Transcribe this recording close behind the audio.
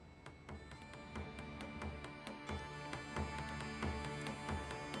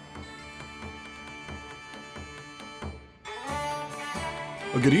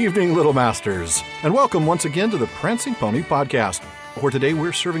Well, good evening, Little Masters, and welcome once again to the Prancing Pony Podcast, where today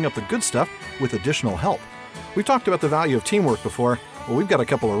we're serving up the good stuff with additional help. We've talked about the value of teamwork before, but we've got a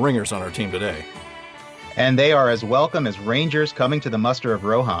couple of ringers on our team today. And they are as welcome as rangers coming to the muster of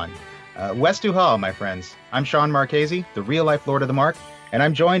Rohan. West Duhal, my friends. I'm Shawn Marchese, the real-life Lord of the Mark, and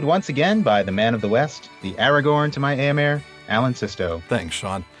I'm joined once again by the man of the West, the Aragorn to my Aemir, Alan Sisto. Thanks,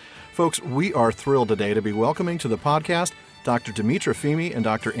 Shawn. Folks, we are thrilled today to be welcoming to the podcast Dr. Dimitra Fimi and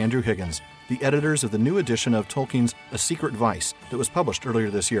Dr. Andrew Higgins, the editors of the new edition of Tolkien's A Secret Vice that was published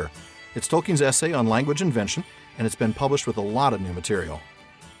earlier this year. It's Tolkien's essay on language invention, and it's been published with a lot of new material.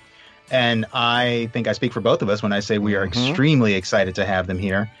 And I think I speak for both of us when I say we are extremely excited to have them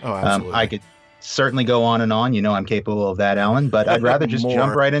here. Oh, absolutely. I could certainly go on and on. You know I'm capable of that, Alan, but I'd rather just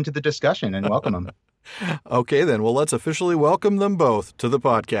jump right into the discussion and welcome them. Okay, then. Well, let's officially welcome them both to the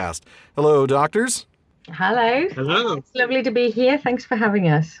podcast. Hello, doctors. Hello. Hello. It's lovely to be here. Thanks for having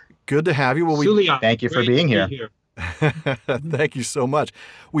us. Good to have you. Well, thank you for being here. Thank you so much.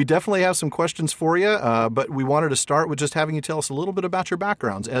 We definitely have some questions for you, but we wanted to start with just having you tell us a little bit about your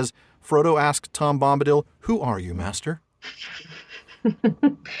backgrounds. As Frodo asked Tom Bombadil, who are you, Master?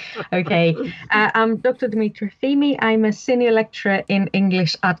 Okay. I'm Dr. Dimitra Fimi. I'm a senior lecturer in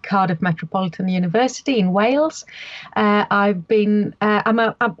English at Cardiff Metropolitan University in Wales. I'm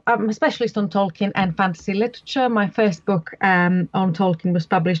a specialist on Tolkien and fantasy literature. My first book on Tolkien was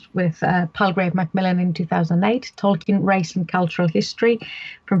published with Palgrave Macmillan in 2008, Tolkien, Race and Cultural History,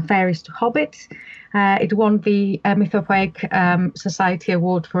 From Fairies to Hobbits. It won the Mythopoeic Society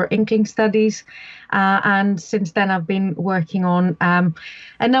Award for Inkling Studies. And since then, I've been working on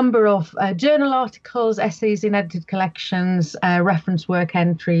a number of journal articles, essays in edited collections, reference work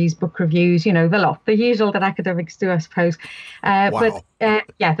entries, book reviews, you know, the lot, the usual that academics do, I suppose. Wow. But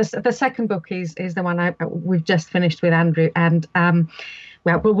the second book is the one we've just finished with Andrew. And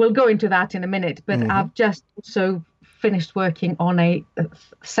we'll go into that in a minute. But I've just also finished working on a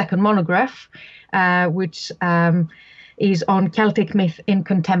second monograph, which is on Celtic myth in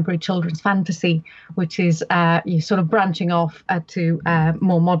contemporary children's fantasy, which is sort of branching off to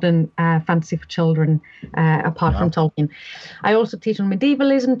more modern fantasy for children, apart from Tolkien. I also teach on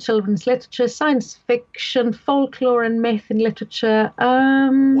medievalism, children's literature, science fiction, folklore and myth in literature.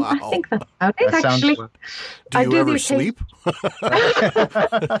 I think that's about it, actually. Do you ever sleep?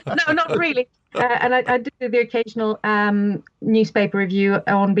 No, not really. And I do the occasional newspaper review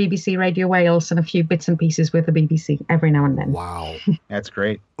on BBC Radio Wales and a few bits and pieces with the BBC every now and then. Wow. That's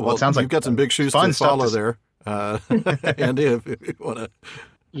great. Well, it sounds like you've got some big shoes to follow there. Andy, if you want to.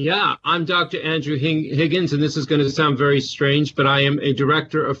 Yeah, I'm Dr. Andrew Higgins, and this is going to sound very strange, but I am a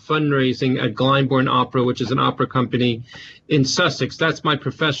director of fundraising at Glyndebourne Opera, which is an opera company in Sussex. That's my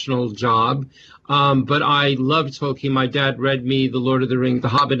professional job. But I love Tolkien. My dad read me The Lord of the Rings, The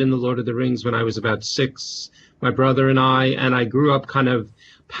Hobbit and The Lord of the Rings when I was about 6, my brother and I grew up kind of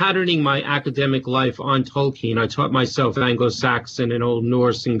patterning my academic life on Tolkien. I taught myself Anglo-Saxon and Old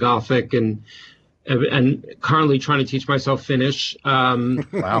Norse and Gothic and currently trying to teach myself Finnish.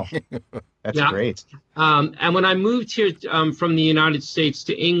 Wow, that's great. And when I moved here from the United States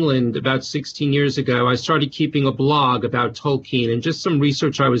to England about 16 years ago, I started keeping a blog about Tolkien and just some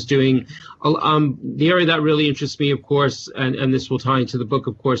research I was doing. The area that really interests me, of course, and this will tie into the book,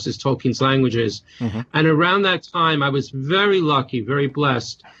 of course, is Tolkien's languages. And around that time, I was very lucky, very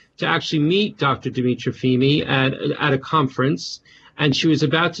blessed to actually meet Dr. Dimitra Fimi at a conference. And she was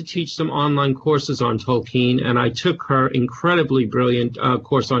about to teach some online courses on Tolkien, and I took her incredibly brilliant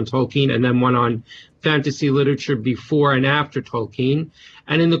course on Tolkien and then one on fantasy literature before and after Tolkien.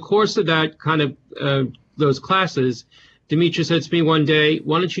 And in the course of that kind of those classes, Dimitra said to me one day,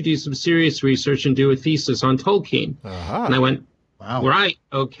 why don't you do some serious research and do a thesis on Tolkien? And I went, wow. Right.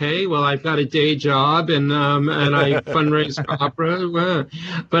 Okay. Well, I've got a day job and I fundraise for opera.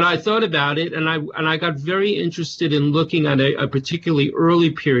 But I thought about it and I got very interested in looking at a particularly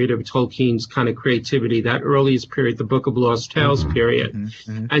early period of Tolkien's kind of creativity, that earliest period, the Book of Lost Tales period.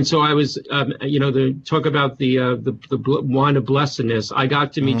 And so I was, talk about the wine of blessedness. I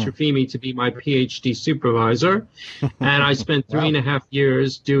got Dimitra Fimi to be my PhD supervisor. And I spent 3.5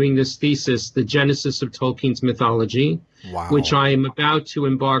 years doing this thesis, The Genesis of Tolkien's Mythology. Wow. Which I am about to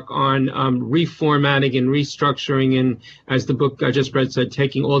embark on reformatting and restructuring, and as the book I just read said,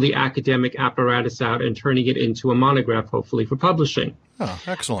 taking all the academic apparatus out and turning it into a monograph, hopefully for publishing. Oh,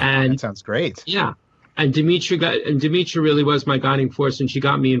 excellent. And that sounds great. Yeah. And Dimitra really was my guiding force, and she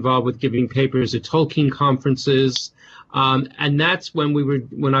got me involved with giving papers at Tolkien conferences. And that's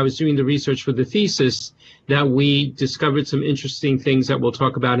when I was doing the research for the thesis, that we discovered some interesting things that we'll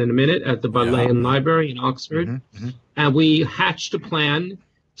talk about in a minute at the Bodleian Library in Oxford. And we hatched a plan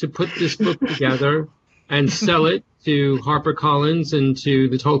to put this book together and sell it to HarperCollins and to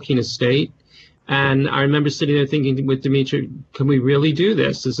the Tolkien estate. And I remember sitting there thinking with Dimitra, can we really do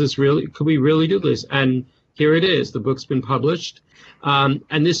this? Could we really do this? And here it is. The book's been published.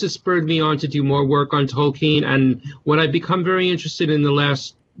 And this has spurred me on to do more work on Tolkien. And what I've become very interested in the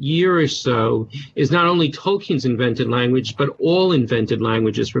last year or so is not only Tolkien's invented language, but all invented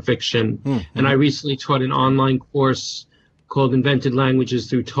languages for fiction. And I recently taught an online course called Invented Languages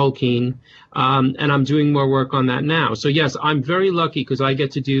Through Tolkien, and I'm doing more work on that now. So yes, I'm very lucky because I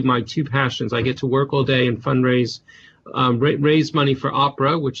get to do my two passions. I get to work all day and fundraise, raise money for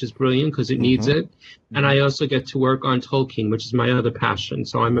opera, which is brilliant because it needs it, and I also get to work on Tolkien, which is my other passion.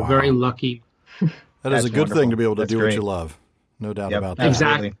 So I'm a very lucky. That is a good thing to be able to do what you love. No doubt about that.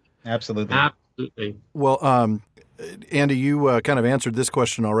 Exactly. Absolutely. Well, Andy, you kind of answered this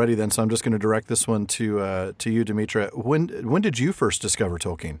question already then, so I'm just going to direct this one to you, Dimitra. When did you first discover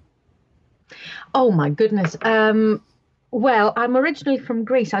Tolkien? Oh, my goodness. Well, I'm originally from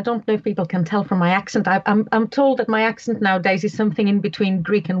Greece. I don't know if people can tell from my accent. I'm told that my accent nowadays is something in between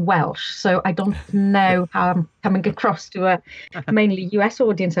Greek and Welsh, so I don't know how I'm coming across to a mainly US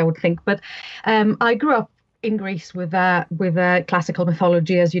audience, I would think. But I grew up in Greece with classical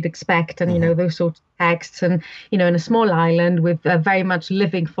mythology, as you'd expect, and those sorts of texts, and in a small island with very much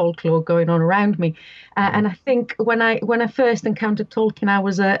living folklore going on around me. And I think when I first encountered Tolkien, I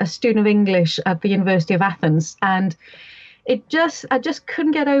was a student of English at the University of Athens, and I just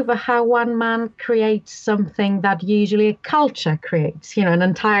couldn't get over how one man creates something that usually a culture creates, an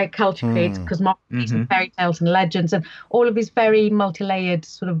entire culture creates, cosmogonies and fairy tales and legends and all of this very multi-layered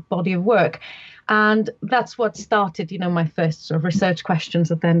sort of body of work. And that's what started, my first sort of research questions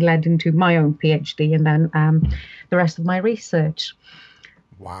that then led into my own PhD and then the rest of my research.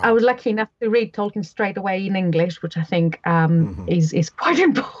 Wow. I was lucky enough to read Tolkien straight away in English, which I think is quite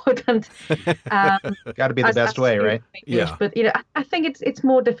important. Got to be the best way, right? English, yeah. But I think it's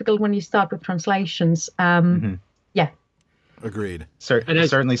more difficult when you start with translations. Yeah. Agreed.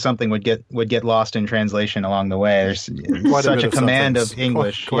 Certainly something would get lost in translation along the way. There's such a command of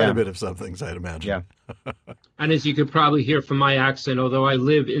English. Quite a bit of some things, I'd imagine. Yeah. And as you could probably hear from my accent, although I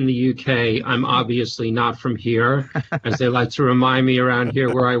live in the UK, I'm obviously not from here, as they like to remind me around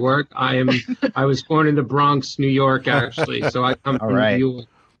here where I work. I was born in the Bronx, New York, actually, so I come from New York.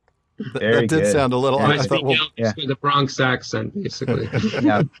 That did sound a little. I speak with a Bronx accent, basically.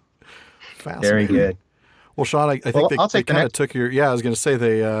 Yeah. Very good. Well, Shawn, I think they kind of took your. Yeah, I was going to say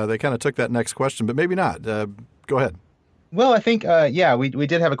they kind of took that next question, but maybe not. Go ahead. Well, I think we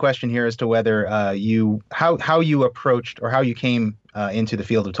did have a question here as to whether how you approached or how you came into the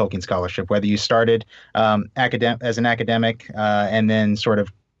field of Tolkien scholarship. Whether you started as an academic and then sort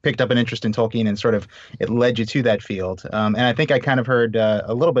of picked up an interest in Tolkien and sort of it led you to that field. And I think I kind of heard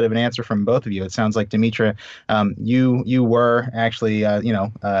a little bit of an answer from both of you. It sounds like, Dimitra, you were actually,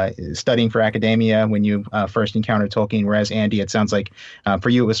 studying for academia when you first encountered Tolkien, whereas Andy, it sounds like for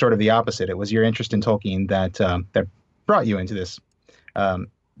you it was sort of the opposite. It was your interest in Tolkien that brought you into this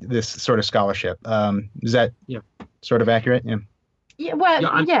sort of scholarship. Is that sort of accurate? Yeah. Yeah.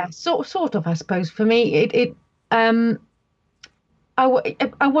 Well, sort of, I suppose. For me,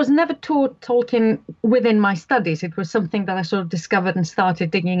 I was never taught Tolkien within my studies. It was something that I sort of discovered and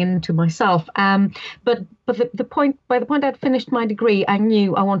started digging into myself. But by the point I'd finished my degree, I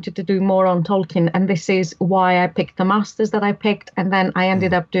knew I wanted to do more on Tolkien, and this is why I picked the masters that I picked, and then I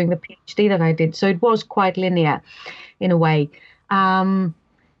ended up doing the PhD that I did. So it was quite linear, in a way.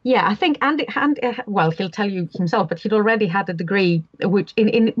 I think Andy, well, he'll tell you himself, but he'd already had a degree which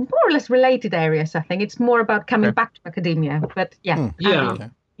in more or less related areas. I think it's more about coming back to academia, but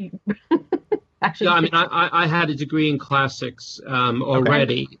actually, I mean, I had a degree in classics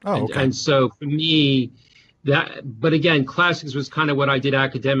already, and so for me, but again, classics was kind of what I did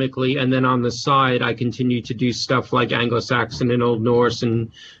academically, and then on the side, I continued to do stuff like Anglo-Saxon and Old Norse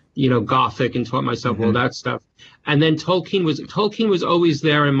and Gothic, and taught myself all that stuff. And then Tolkien was always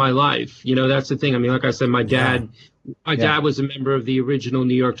there in my life. That's the thing. I mean, like I said, my dad was a member of the original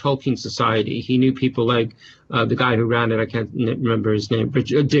New York Tolkien Society. He knew people like the guy who ran it. I can't remember his name, but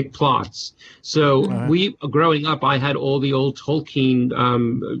Dick Plotz. So growing up, I had all the old Tolkien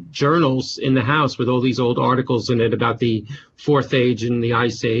journals in the house with all these old articles in it about the Fourth Age and the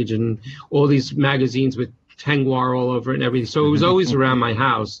Ice Age and all these magazines with Tengwar all over it and everything. So it was always around my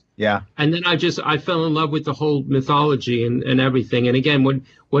house. Yeah. And then I fell in love with the whole mythology and everything. And again,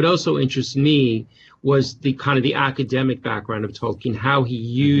 what also interests me was the kind of the academic background of Tolkien, how he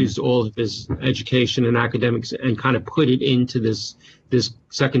used all of his education and academics and kind of put it into this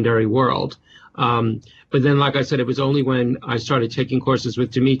secondary world. But then, like I said, it was only when I started taking courses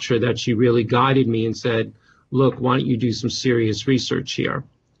with Dimitra that she really guided me and said, look, why don't you do some serious research here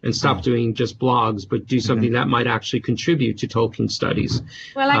and stop doing just blogs, but do something that might actually contribute to Tolkien studies.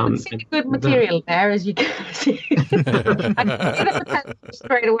 Well, I could see the good material there, as you can see. I can see the potential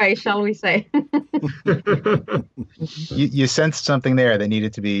straight away, shall we say. You sensed something there that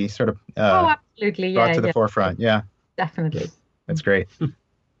needed to be sort of absolutely, brought to the forefront. Yeah, definitely. That's great.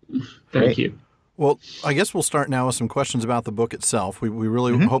 Thank you. Well, I guess we'll start now with some questions about the book itself. We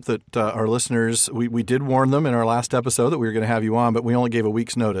really hope that our listeners, we did warn them in our last episode that we were going to have you on, but we only gave a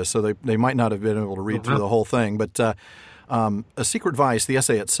week's notice, so they might not have been able to read through the whole thing. But A Secret Vice, the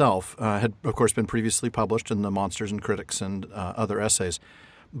essay itself, had, of course, been previously published in the Monsters and Critics and other essays.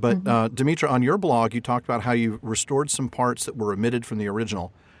 But Dimitra, on your blog, you talked about how you restored some parts that were omitted from the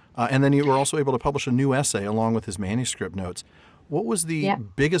original, and then you were also able to publish a new essay along with his manuscript notes. What was the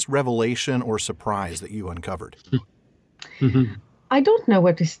biggest revelation or surprise that you uncovered? I don't know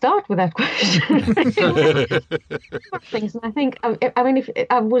where to start with that question. Things, and I think, if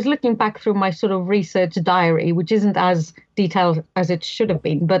I was looking back through my sort of research diary, which isn't as detailed as it should have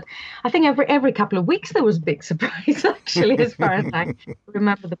been, but I think every couple of weeks there was a big surprise, actually, as far as I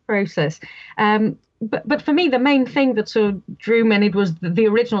remember the process. But for me, the main thing that sort of drew me, and it was the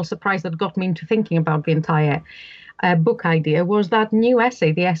original surprise that got me into thinking about the entire book idea, was that new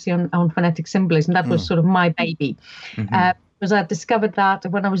essay, the essay on phonetic symbolism. That was sort of my baby. Because I discovered that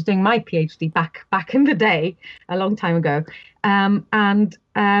when I was doing my PhD back in the day, a long time ago. And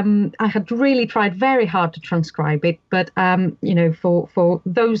I had really tried very hard to transcribe it. But, for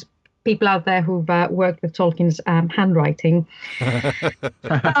those people out there who've worked with Tolkien's handwriting.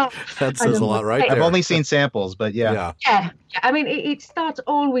 That says a lot right there. I've only seen samples, but yeah. I mean, it starts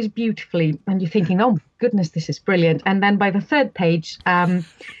always beautifully, and you're thinking, oh, goodness, this is brilliant. And then by the third page,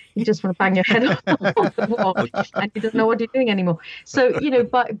 you just want to bang your head off the wall, and you don't know what you're doing anymore. So,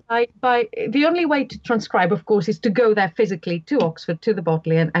 by the only way to transcribe, of course, is to go there physically to Oxford, to the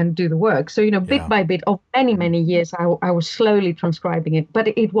Botley, and do the work. So, bit by bit, of many, many years, I was slowly transcribing it, but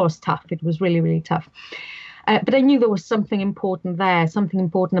it was tough. It was really, really tough. But I knew there was something important there, something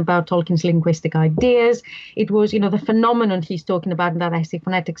important about Tolkien's linguistic ideas. It was, the phenomenon he's talking about in that essay,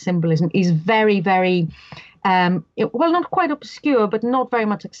 phonetic symbolism, is very, very, not quite obscure, but not very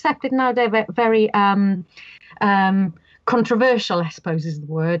much accepted nowadays, very controversial, I suppose is the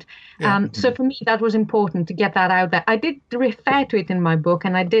word. So for me, that was important to get that out there. I did refer to it in my book,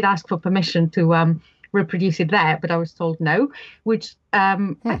 and I did ask for permission to reproduce it there, but I was told no, which I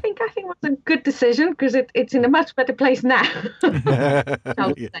think was a good decision, because it's in a much better place now.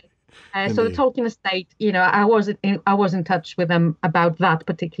 So the Tolkien estate, I was in touch with them about that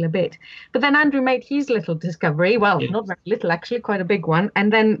particular bit. But then Andrew made his little discovery. Well, not very little, actually, quite a big one.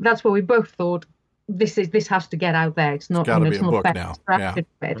 And then that's where we both thought, this has to get out there. It's not. It's got to be it's a not book now.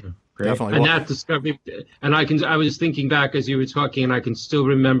 Definitely. And that discovery, and I was thinking back as you were talking, and I can still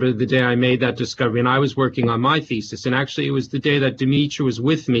remember the day I made that discovery, and I was working on my thesis, and actually it was the day that Dimitra was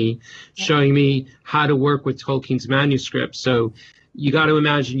with me, showing me how to work with Tolkien's manuscripts. So you got to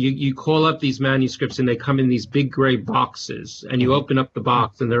imagine, you call up these manuscripts, and they come in these big gray boxes, and you open up the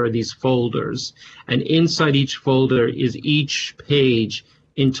box, and there are these folders, and inside each folder is each page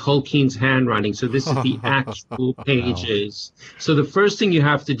in Tolkien's handwriting. So this is the actual pages. Wow. So the first thing you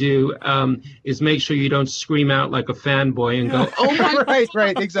have to do is make sure you don't scream out like a fanboy and go, oh my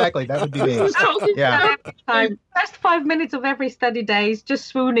right, exactly. That would be me. Yeah. First 5 minutes of every study day is just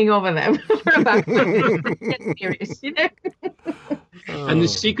swooning over them for about get serious, And the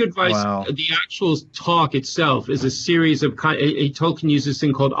Secret Vice, the actual talk itself, is a series of Tolkien uses this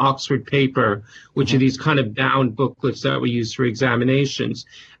thing called Oxford paper, which are these kind of bound booklets that we use for examinations.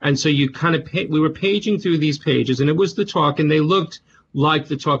 And so you we were paging through these pages, and it was the talk, and they looked like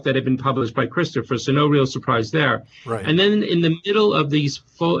the talk that had been published by Christopher, so no real surprise there. Right. And then in the middle of this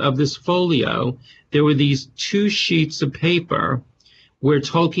folio, there were these 2 sheets of paper where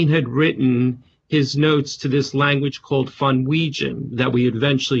Tolkien had written his notes to this language called Funwegian that we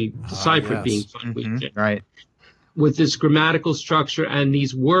eventually deciphered being Funwegian. Right. With this grammatical structure and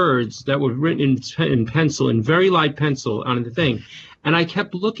these words that were written in pencil, in very light pencil on the thing. And I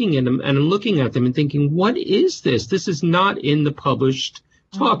kept looking at them and thinking, what is this? This is not in the published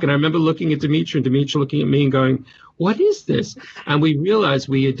talk. And I remember looking at Dimitra, and Dimitra looking at me and going, what is this? And we realized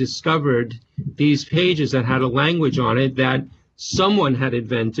we had discovered these pages that had a language on it that someone had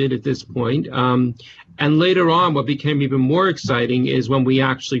invented at this point. And later on, what became even more exciting is when we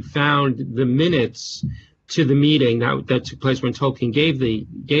actually found the minutes to the meeting that took place when Tolkien gave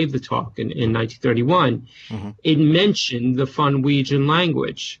the talk in 1931. It mentioned the Funwegian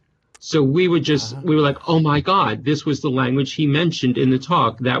language. So we were like, oh my God, this was the language he mentioned in the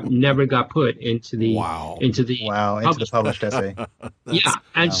talk that never got put into the published essay.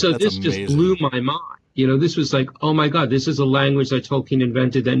 And so this amazing. Just blew my mind. You know, this was like, oh my God, this is a language that Tolkien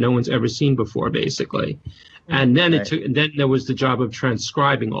invented that no one's ever seen before, basically. And then then there was the job of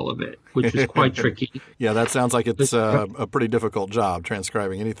transcribing all of it, which was quite tricky. Yeah, that sounds like it's a pretty difficult job,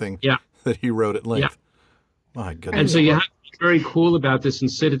 transcribing anything that he wrote at length. My goodness. And so you have to be very cool about this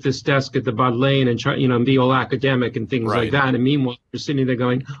and sit at this desk at the Bodleian and try, and be all academic and things like that. And meanwhile, you're sitting there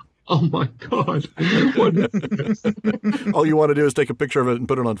going, oh my God, what is this? All you want to do is take a picture of it and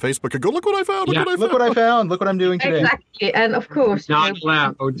put it on Facebook and go, look what I found, look what I found, look what I'm doing today. Exactly, and of course, not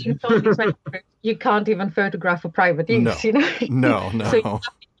allowed. You can't even photograph for private use, No. So you have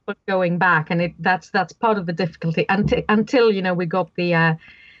people going back, and that's part of the difficulty until we got the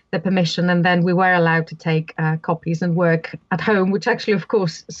permission, and then we were allowed to take copies and work at home, which actually, of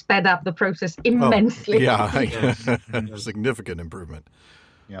course, sped up the process immensely. Significant improvement.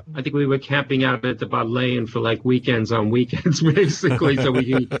 Yeah, I think we were camping out at the Bodleian for like weekends on weekends, basically, so we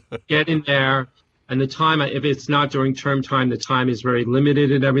can get in there. And the time, if it's not during term time, the time is very limited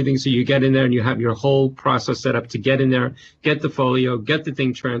and everything. So you get in there and you have your whole process set up to get in there, get the folio, get the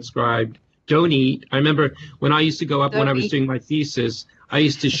thing transcribed. Don't eat. I remember when I used to go up when I was doing my thesis, I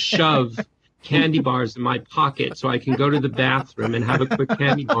used to shove candy bars in my pocket so I can go to the bathroom and have a quick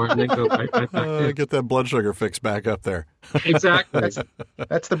candy bar and then go right back in. Get that blood sugar fix back up there. Exactly.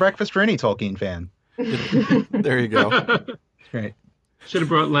 That's the breakfast for any Tolkien fan. There you go. Right. Should have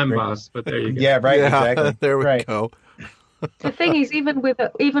brought Lembas, but there you go. Yeah, right. Exactly. There we go. The thing is, even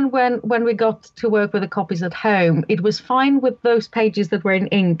when we got to work with the copies at home, it was fine with those pages that were in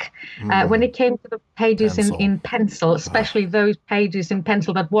ink. When it came to the pages in pencil, especially those pages in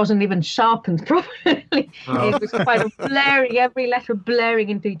pencil that wasn't even sharpened properly, it was quite blurry, every letter blurring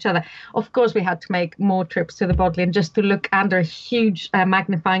into each other. Of course, we had to make more trips to the Bodleian just to look under a huge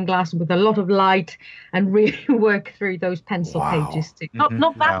magnifying glass with a lot of light and really work through those pencil pages too.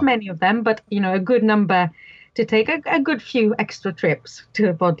 Not that many of them, but a good number, to take a good few extra trips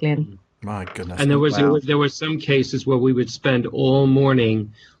to Bodleian. My goodness. And there were some cases where we would spend all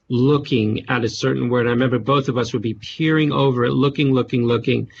morning looking at a certain word. I remember both of us would be peering over it, looking.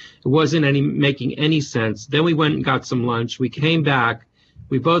 It wasn't making any sense. Then we went and got some lunch. We came back.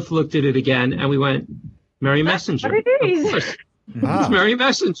 We both looked at it again, and we went, Merry Messenger. That's what it is. Of course. It's Merry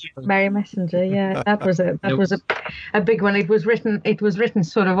Messenger. Merry Messenger, yeah, that was a big one. It was written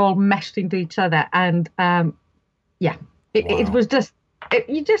sort of all meshed into each other, and it was just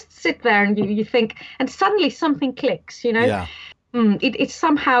you just sit there and you think, and suddenly something clicks, Yeah. It's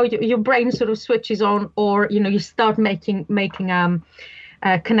somehow your brain sort of switches on, or you start making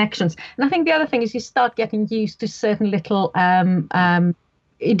connections. And I think the other thing is you start getting used to certain little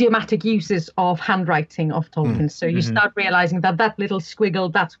idiomatic uses of handwriting of Tolkien. So you start realizing that little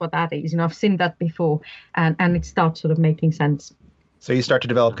squiggle, that's what that is. I've seen that before, and it starts sort of making sense. So you start to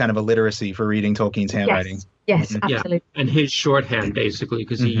develop kind of a literacy for reading Tolkien's handwriting. Yes, absolutely. Yeah. And his shorthand, basically,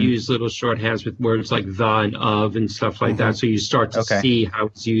 because he used little shorthands with words like the and of and stuff like that. So you start to see how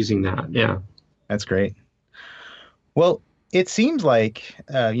he's using that. Yeah. That's great. Well, it seems like,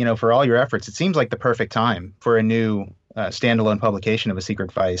 for all your efforts, it seems like the perfect time for a new standalone publication of A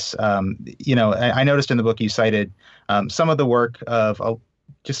Secret Vice. I noticed in the book you cited some of the work of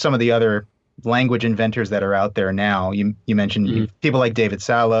just some of the other language inventors that are out there now. You mentioned people like David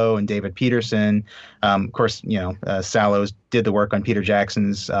Sallow and David Peterson. Of course, Sallow did the work on Peter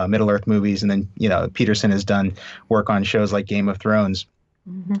Jackson's Middle-earth movies, and then Peterson has done work on shows like Game of Thrones.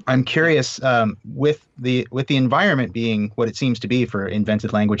 I'm curious, with the environment being what it seems to be for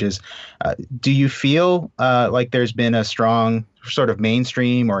invented languages, do you feel like there's been a strong sort of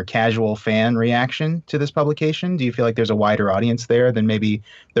mainstream or casual fan reaction to this publication? Do you feel like there's a wider audience there than maybe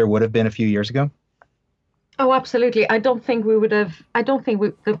there would have been a few years ago? Oh, absolutely. I don't think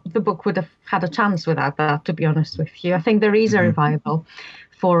the book would have had a chance without that, to be honest with you. I think there is a revival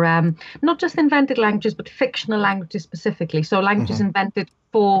for not just invented languages, but fictional languages specifically. So languages invented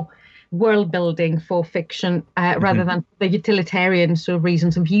for world building, for fiction, rather than the utilitarian sort of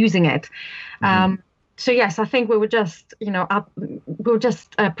reasons of using it. So yes, I think we were just,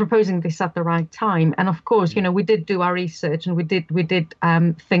 proposing this at the right time. And of course, we did do our research, and we did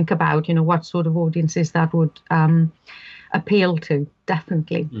think about, what sort of audiences that would appeal to.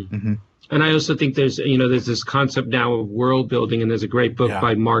 Definitely. And I also think there's this concept now of world building, and there's a great book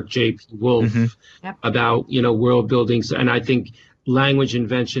by Mark J. P. Wolf about, world buildings. And I think language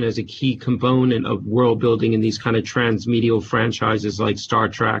invention as a key component of world building in these kind of transmedial franchises like Star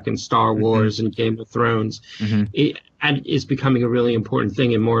Trek and Star Wars and Game of Thrones, and is becoming a really important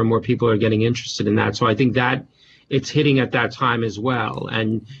thing, and more people are getting interested in that. So I think that it's hitting at that time as well.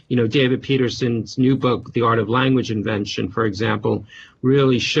 And, David Peterson's new book, The Art of Language Invention, for example,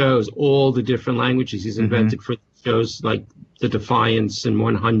 really shows all the different languages he's invented for shows like The Defiance and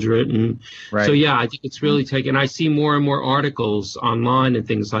 100. And so, I think it's really taken. I see more and more articles online and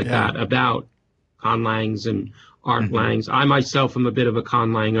things like that about conlangs and art langs. I myself am a bit of a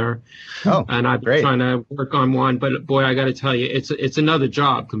conlanger, and I've been trying to work on one. But boy, I got to tell you, it's another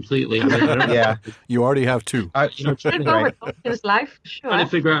job completely. I mean, I don't you already have two. His life, sure. Trying to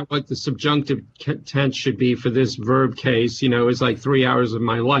figure out what the subjunctive tense should be for this verb case, is like 3 hours of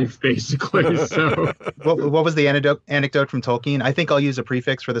my life basically. So, what was the anecdote from Tolkien? I think I'll use a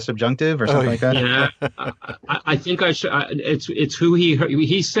prefix for the subjunctive or something like that. Yeah, I think I should. It's who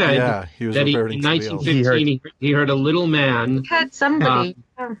he said he was that in 1915 he heard a little man. Had somebody.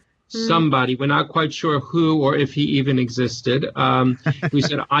 Somebody, we're not quite sure who or if he even existed, who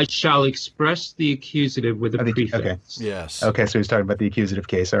said, "I shall express the accusative with a prefix." Okay. Yes. Okay, so he's talking about the accusative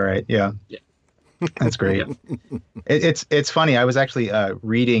case. All right. Yeah. That's great. It's funny. I was actually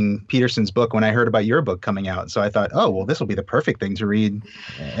reading Peterson's book when I heard about your book coming out. So I thought, oh, well, this will be the perfect thing to read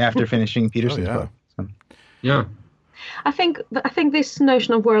after finishing Peterson's book. So. Yeah. I think this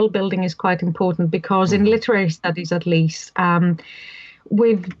notion of world building is quite important because in literary studies, at least,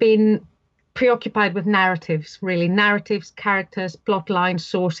 we've been preoccupied with narratives, characters, plot lines,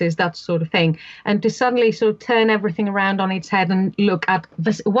 sources, that sort of thing. And to suddenly sort of turn everything around on its head and look at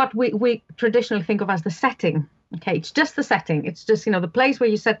this, what we traditionally think of as the setting. Okay, it's just the setting. It's just, the place where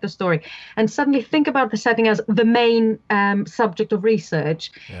you set the story. And suddenly think about the setting as the main subject of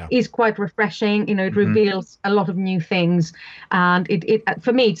research is quite refreshing. It reveals a lot of new things. And it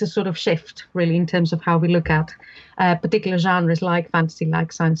for me, it's a sort of shift, really, in terms of how we look at particular genres like fantasy,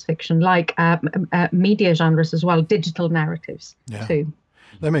 like science fiction, like media genres as well, digital narratives too.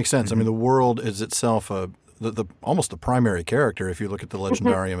 That makes sense. I mean, the world is itself almost the primary character if you look at the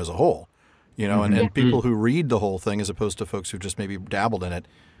legendarium as a whole. And people who read the whole thing as opposed to folks who just maybe dabbled in it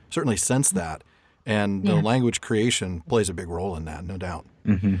certainly sense that. And the language creation plays a big role in that, no doubt.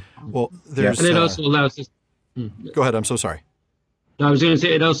 Well, there's... And it also allows us... Go ahead. I'm so sorry. I was going to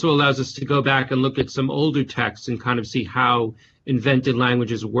say it also allows us to go back and look at some older texts and kind of see how invented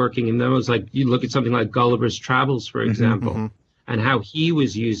language is working. And that was like, you look at something like Gulliver's Travels, for example, and how he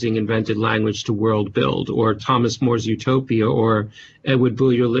was using invented language to world build, or Thomas More's Utopia, or Edward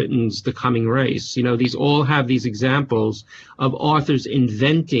Bulwer-Lytton's The Coming Race. These all have these examples of authors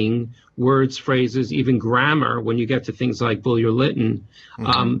inventing words, phrases, even grammar, when you get to things like Bulwer-Lytton,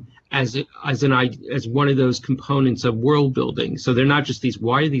 as one of those components of world building. So they're not just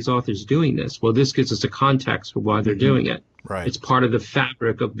why are these authors doing this? Well, this gives us a context for why they're doing it. Right. It's part of the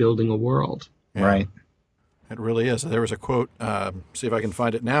fabric of building a world. Yeah. Right. It really is. There was a quote, see if I can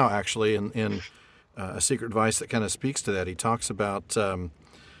find it now, actually, in A Secret Vice that kind of speaks to that. He talks about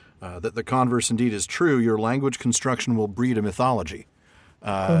that the converse indeed is true. Your language construction will breed a mythology.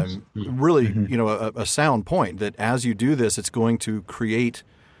 Really, a sound point that as you do this, it's going to create,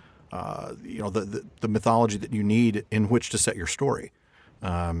 the mythology that you need in which to set your story.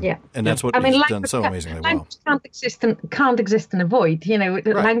 And that's what he's done so amazingly well. Language can't exist in a void.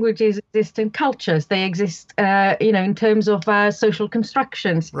 Languages exist in cultures. They exist, in terms of social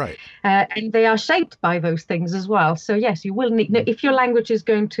constructions. Right. And they are shaped by those things as well. So yes, you will need, if your language is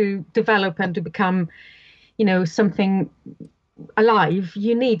going to develop and to become, something alive,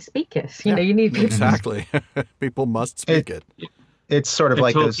 you need speakers. You need people. Exactly. People must speak it. It's sort of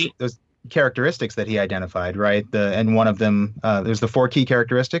like those characteristics that he identified, right? And one of them, there's the 4 key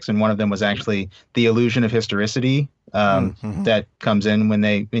characteristics, and one of them was actually the illusion of historicity that comes in when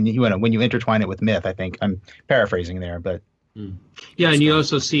you intertwine it with myth. I think I'm paraphrasing there, but yeah, and you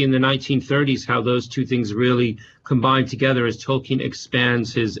also see in the 1930s how those two things really combine together as Tolkien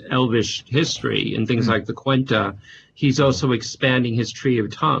expands his Elvish history and things like the Quenta. He's also expanding his tree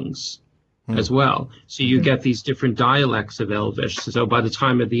of tongues as well. So you get these different dialects of Elvish. So by the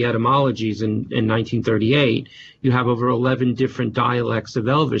time of the etymologies in 1938, you have over 11 different dialects of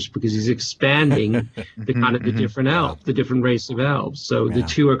Elvish because he's expanding the kind of the different race of elves. So the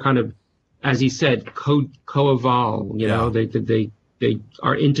two are kind of, as he said, co-evolve. They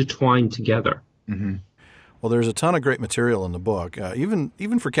are intertwined together. Well, there's a ton of great material in the book,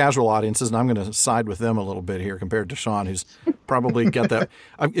 even for casual audiences, and I'm going to side with them a little bit here compared to Shawn, who's probably get that.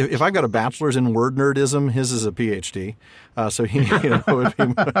 If I've got a bachelor's in word nerdism, his is a PhD. So he, would be,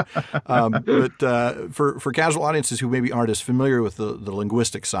 but for casual audiences who maybe aren't as familiar with the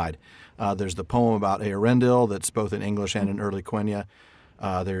linguistic side, there's the poem about Eärendil that's both in English and in early Quenya.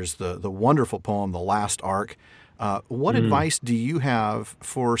 There's the wonderful poem, The Last Ark. What advice do you have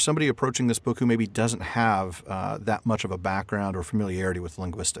for somebody approaching this book who maybe doesn't have that much of a background or familiarity with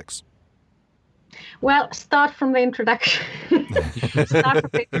linguistics? Well, start from the introduction. We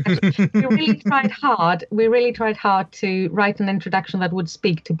really tried hard to write an introduction that would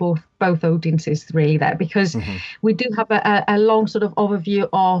speak to both audiences really there, because we do have a long sort of overview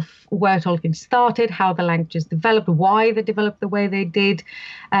of where Tolkien started, how the languages developed, why they developed the way they did,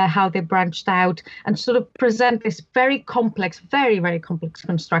 how they branched out, and sort of present this very complex, very, very complex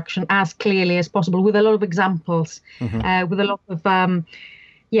construction as clearly as possible with a lot of examples, with a lot of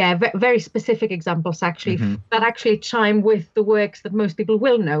very specific examples actually that actually chime with the works that most people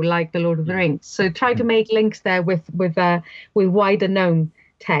will know, like The Lord of the Rings. So try to make links there with wider known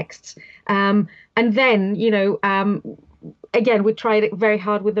texts, and then again we tried it very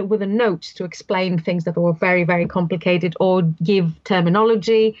hard with the notes to explain things that were very, very complicated, or give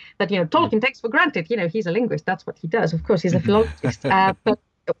terminology that Tolkien takes for granted. He's a linguist, that's what he does. Of course, he's a philologist, but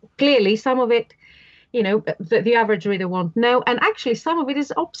clearly some of it, the average reader won't know, and actually some of it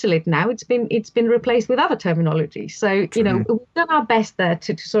is obsolete now. It's been replaced with other terminology. So we've done our best there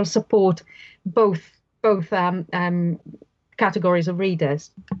to sort of support both categories of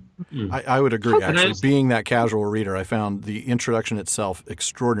readers. I would agree. Actually, being that casual reader, I found the introduction itself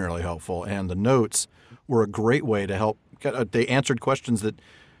extraordinarily helpful, and the notes were a great way to help. They answered questions that,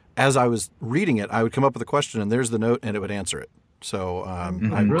 as I was reading it, I would come up with a question, and there's the note, and it would answer it. So I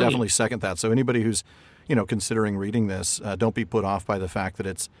definitely second that. So anybody who's, considering reading this, don't be put off by the fact that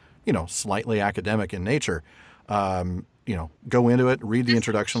it's, slightly academic in nature. Go into it, read the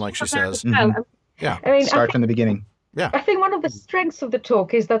introduction like she says. Yeah. Start from the beginning. Yeah. I think one of the strengths of the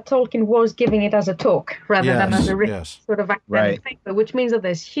talk is that Tolkien was giving it as a talk rather than as a written sort of academic paper, which means that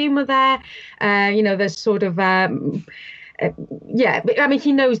there's humor there. There's sort of...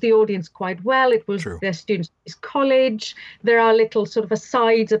 he knows the audience quite well. It was their students at his college. There are little sort of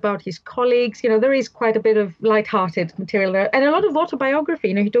asides about his colleagues. There is quite a bit of light-hearted material there, and a lot of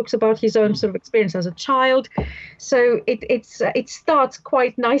autobiography. He talks about his own sort of experience as a child. So it starts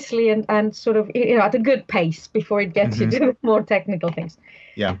quite nicely and sort of at a good pace before it gets you to the more technical things.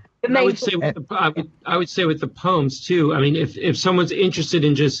 Yeah. I would say with the poems too. I mean, if someone's interested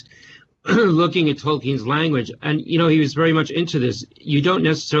in just looking at Tolkien's language, and he was very much into this, you don't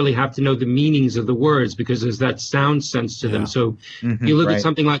necessarily have to know the meanings of the words because there's that sound sense to them. So you look at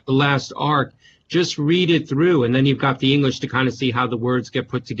something like The Last Ark, just read it through, and then you've got the English to kind of see how the words get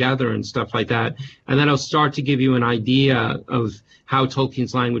put together and stuff like that, and then it'll start to give you an idea of how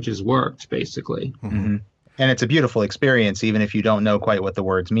Tolkien's languages worked, basically. And it's a beautiful experience, even if you don't know quite what the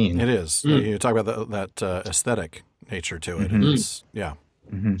words mean. It is. You talk about that aesthetic nature to it, and it's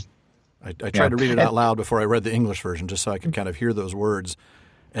I tried to read it out loud before I read the English version, just so I could kind of hear those words,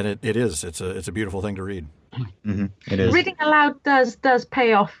 and it's a beautiful thing to read. It is. Reading aloud does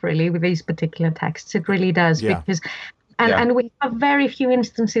pay off really with these particular texts. It really does, because and we have very few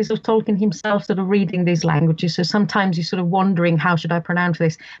instances of Tolkien himself sort of reading these languages. So sometimes you're sort of wondering, how should I pronounce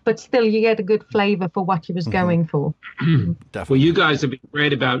this? But still, you get a good flavor for what he was going for. Definitely. Well, you guys have been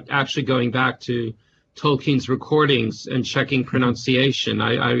great about actually going back to Tolkien's recordings and checking pronunciation.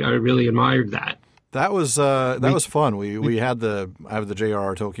 I really admired that. That was fun. I have the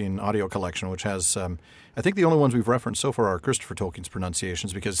J.R.R. Tolkien audio collection, which has I think the only ones we've referenced so far are Christopher Tolkien's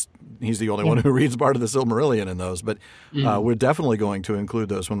pronunciations, because he's the only one who reads part of the Silmarillion in those. But we're definitely going to include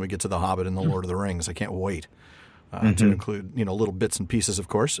those when we get to The Hobbit and The Lord of the Rings. I can't wait to include little bits and pieces, of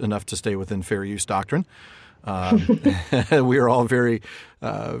course, enough to stay within fair use doctrine. We are all very,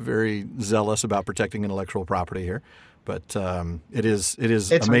 very zealous about protecting intellectual property here, but it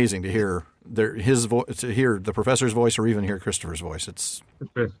is amazing to hear his voice, to hear the professor's voice, or even hear Christopher's voice.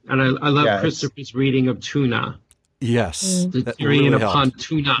 And I love Christopher's reading of Tuna. Yes, the Tyrion upon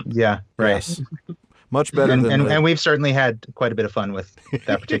Tuna. Yeah, right. Yes. Much better and we've certainly had quite a bit of fun with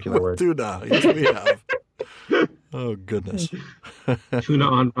that particular word. Tuna, yes, we have. Oh, goodness. Tuna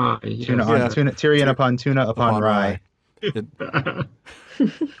on rye. Yes. Tyrion upon Tuna upon rye.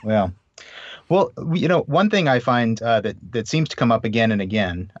 Well, one thing I find that seems to come up again and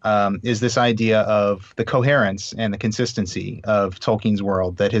again is this idea of the coherence and the consistency of Tolkien's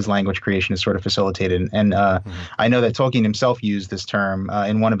world that his language creation has sort of facilitated. And I know that Tolkien himself used this term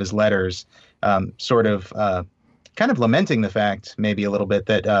in one of his letters, sort of kind of lamenting the fact, maybe a little bit,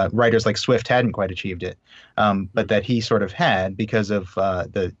 that writers like Swift hadn't quite achieved it, but that he sort of had because of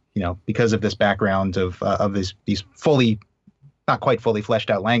because of this background of these fully, not quite fully fleshed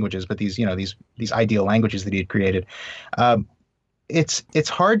out languages, but these ideal languages that he had created. It's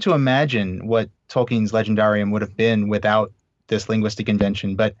hard to imagine what Tolkien's legendarium would have been without this linguistic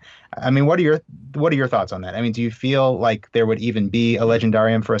invention. But I mean, what are your thoughts on that? I mean, do you feel like there would even be a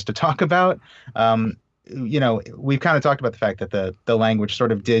legendarium for us to talk about? We've kind of talked about the fact that the language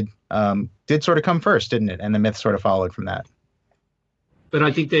sort of did sort of come first, didn't it? And the myth sort of followed from that. But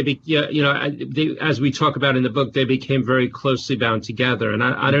I think as we talk about in the book, they became very closely bound together. And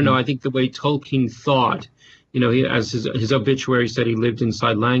I don't know, I think the way Tolkien thought, he, as his obituary said, he lived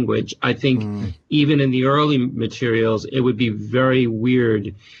inside language. I think even in the early materials, it would be very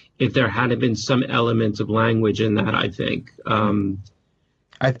weird if there hadn't been some element of language in that, I think.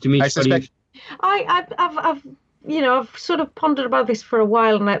 I suspect. I've sort of pondered about this for a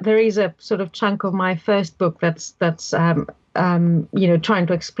while, and there is a sort of chunk of my first book that's trying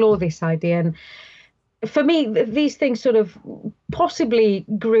to explore this idea. And for me, these things sort of possibly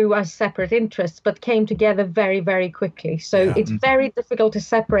grew as separate interests, but came together very, very quickly. So it's very difficult to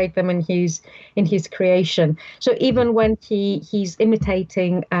separate them in his creation. So even when he's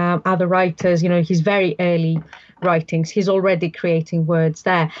imitating other writers, his very early writings, he's already creating words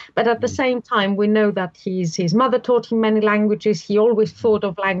there. But at the same time, we know that his mother taught him many languages. He always thought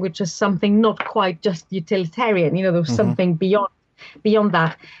of language as something not quite just utilitarian. There was something beyond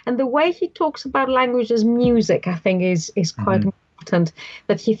that. And the way he talks about language as music, I think, is quite important.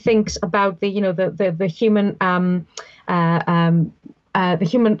 That he thinks about the human the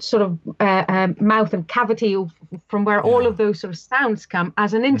human sort of mouth and cavity from where all of those sort of sounds come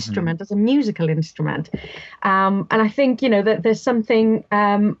as an instrument, as a musical instrument. And I think, that there's something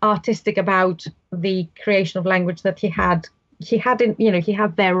artistic about the creation of language that he had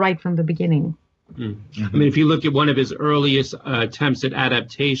there right from the beginning. I mean, if you look at one of his earliest attempts at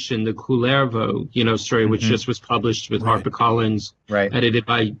adaptation, the Kullervo, story, which just was published with HarperCollins, edited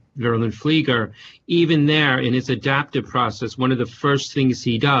by Verlin Flieger, even there in his adaptive process, one of the first things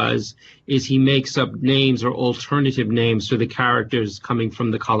he does is he makes up names or alternative names for the characters coming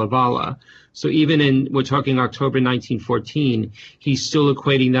from the Kalevala. So even we're talking October 1914, he's still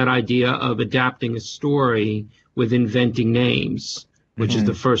equating that idea of adapting a story with inventing names, which is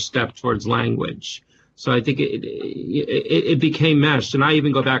the first step towards language. So I think it became meshed. And I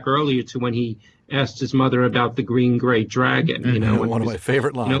even go back earlier to when he asked his mother about the green great dragon. One of my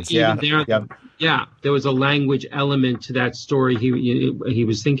favorite lines. There was a language element to that story he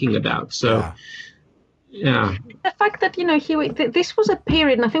was thinking about. So, yeah. The fact that, this was a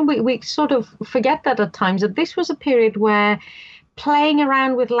period, and I think we sort of forget that at times, that this was a period where playing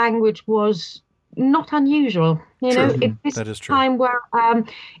around with language was not unusual. That is true. Time where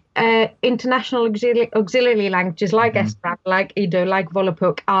international auxiliary languages like Esperanto, like Ido, like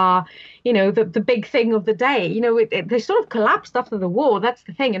Volapük are, the big thing of the day. They sort of collapsed after the war. That's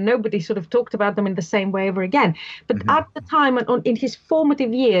the thing, and nobody sort of talked about them in the same way ever again. But at the time, in his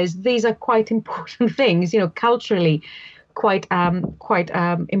formative years, these are quite important things. Culturally, quite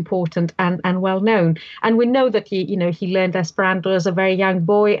important and well known. And we know that he learned Esperanto as a very young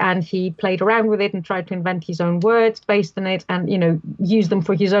boy, and he played around with it and tried to invent his own words based on it, and use them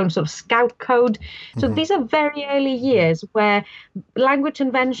for his own sort of scout code. So these are very early years where language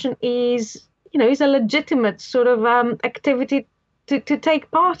invention is a legitimate sort of activity to take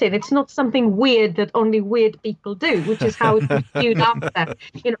part in. It's not something weird that only weird people do, which is how it was viewed after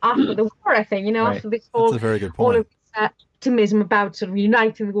the war, I think. After this whole, that's a very good point. All of optimism about sort of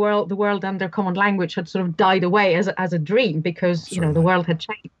uniting the world under common language had sort of died away as a dream, because the world had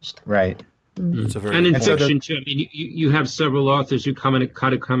changed. Right. It's a very and in fiction too. I mean, you have several authors who come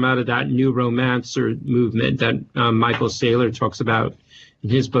out of that new romancer movement that Michael Saylor talks about in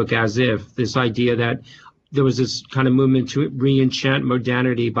his book, As If, this idea that there was this kind of movement to re-enchant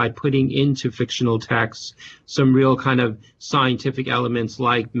modernity by putting into fictional texts some real kind of scientific elements,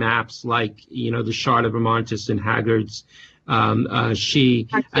 like maps, like, the Shard of Amarantys and Haggard's She,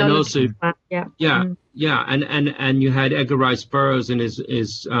 and also, and you had Edgar Rice Burroughs in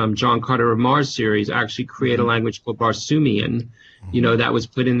his John Carter of Mars series actually create a language called Barsoomian, that was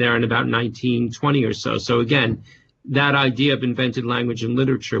put in there in about 1920 or so. So again, that idea of invented language and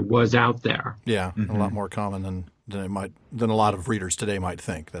literature was out there. Yeah, a lot more common than a lot of readers today might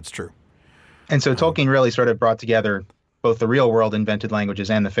think. That's true. And so Tolkien really sort of brought together both the real world invented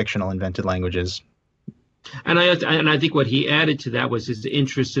languages and the fictional invented languages And I think what he added to that was his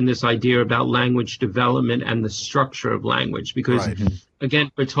interest in this idea about language development and the structure of language. Because,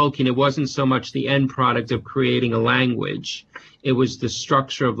 again, for Tolkien, it wasn't so much the end product of creating a language. It was the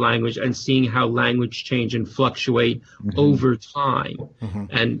structure of language and seeing how language change and fluctuate over time.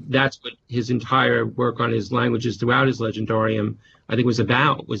 And that's what his entire work on his languages throughout his legendarium, I think, was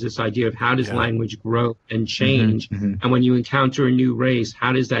about, was this idea of how does language grow and change? And when you encounter a new race,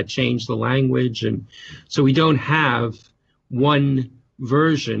 how does that change the language? And so we don't have one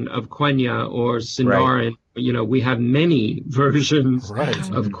version of Quenya or Sindarin. You know, we have many versions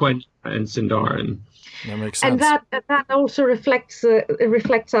of Quenya and Sindarin. That makes sense. And that also reflects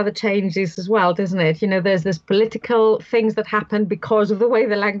other changes as well, doesn't it? You know, there's this political things that happen because of the way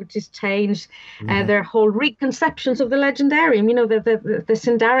the language is changed. There are whole reconceptions of the legendarium. You know, the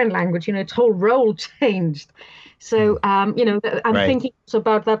Sindarin language. You know, its whole role changed. So, you know, I'm thinking also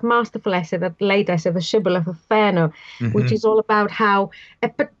about that masterful essay, that late essay, The Shibboleth of Fëanor, which is all about how a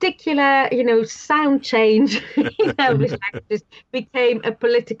particular, you know, sound change in Elvish languages became a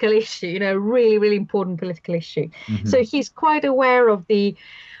political issue, you know, really, really important political issue. So he's quite aware of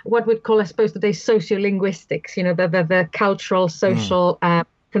what we'd call, I suppose, today sociolinguistics, you know, the cultural, social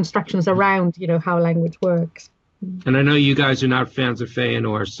constructions around, you know, how language works. And I know you guys are not fans of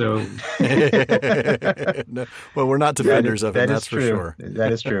Fëanor, so... No, well, we're not defenders of it, that's for sure.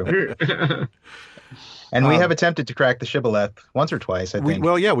 That is true. And we have attempted to crack the shibboleth once or twice, I think.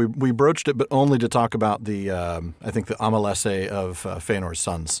 We broached it, but only to talk about the, I think, the Amalese of Fëanor's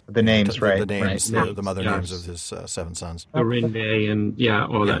sons. The names, The names, the mother names of his 7 sons. Arinde and,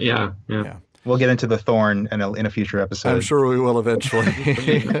 all that, yeah. We'll get into the thorn in a future episode. I'm sure we will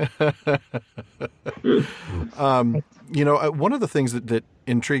eventually. You know, one of the things that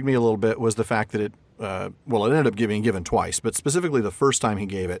intrigued me a little bit was the fact that it ended up being given twice, but specifically the first time he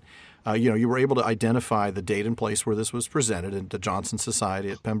gave it, you know, you were able to identify the date and place where this was presented in the Johnson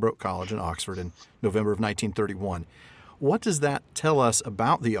Society at Pembroke College in Oxford in November of 1931. What does that tell us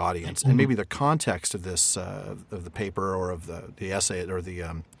about the audience and maybe the context of this, of the paper or of the essay or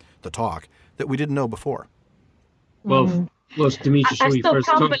the talk that we didn't know before? Well, Dimitra, should we first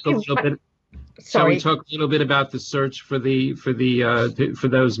talk a little bit? Shall we talk a little bit about the search for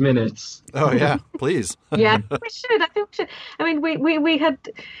those minutes? Oh yeah, please. Yeah, we should. I think we should. I mean,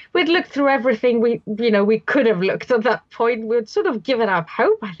 we'd looked through everything we could have looked at that point. We'd sort of given up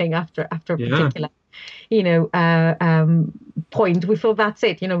hope, I think, after a particular, point. We thought that's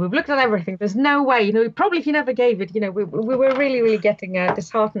it. You know, we've looked at everything. There's no way. You know, probably if you never gave it, you know, we were really, really getting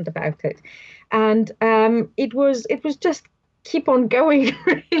disheartened about it, and it was just keep on going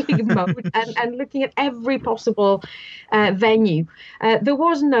really mode and looking at every possible venue. There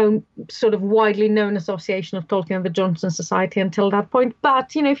was no sort of widely known association of Tolkien and the Johnson Society until that point.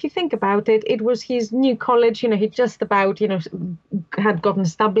 But, you know, if you think about it, it was his new college. You know, he just about, you know, had gotten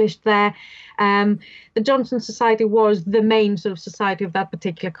established there. The Johnson Society was the main sort of society of that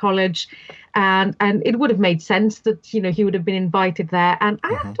particular college. And it would have made sense that, you know, he would have been invited there. And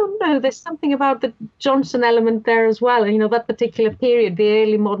I don't know, there's something about the Johnson element there as well. And, you know, that particular period, the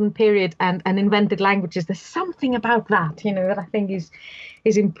early modern period and invented languages, there's something about that, you know, that I think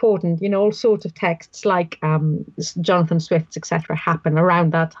is important. You know, all sorts of texts like Jonathan Swift's, etc., happen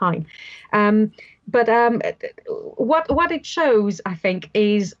around that time. But what it shows, I think,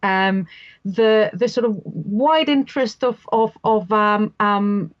 is the sort of wide interest of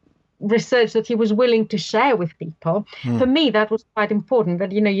research that he was willing to share with people. For me, that was quite important.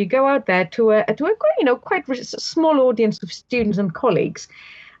 That, you know, you go out there to a quite small audience of students and colleagues,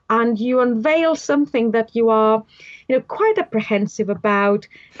 and you unveil something that you are, you know, quite apprehensive about,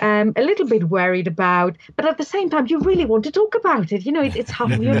 a little bit worried about, but at the same time, you really want to talk about it. You know, it's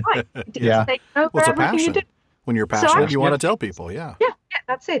half of your life. It's a passion. When you're passionate, you want to tell people. Yeah,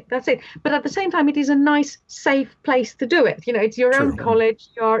 that's it. But at the same time, it is a nice, safe place to do it. You know, it's your own college.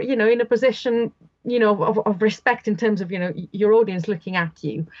 You're, you know, in a position, you know, of respect in terms of, you know, your audience looking at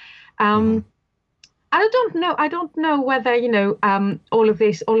you. I don't know whether, you know, all of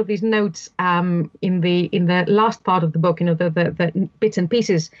these notes in the last part of the book, you know, the bits and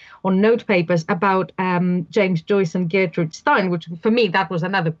pieces on note papers about James Joyce and Gertrude Stein, which for me that was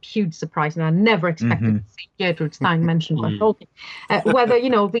another huge surprise, and I never expected to see Gertrude Stein mentioned by Tolkien. Whether, you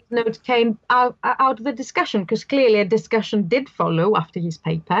know, these notes came out of the discussion, because clearly a discussion did follow after his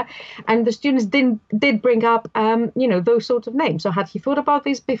paper, and the students did bring up you know, those sorts of names. So had he thought about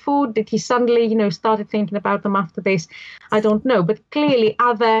this before? Did he suddenly, you know, started thinking about them after this? I don't know, but clearly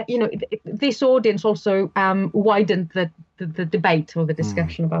other, you know, this audience also widened the debate or the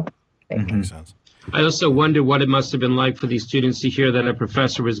discussion about it. Makes sense. I also wonder what it must have been like for these students to hear that a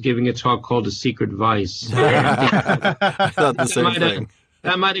professor was giving a talk called A Secret Vice. I thought the same thing.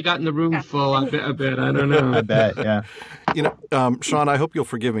 That might have gotten the room full a bit. I don't know. I bet, yeah. Shawn, I hope you'll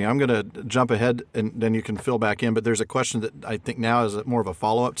forgive me. I'm going to jump ahead and then you can fill back in. But there's a question that I think now is more of a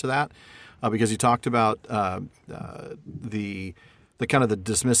follow-up to that because you talked about the kind of the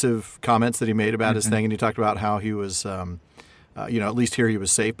dismissive comments that he made about his thing, and you talked about how he was, at least here he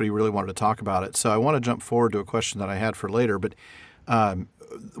was safe, but he really wanted to talk about it. So I want to jump forward to a question that I had for later. But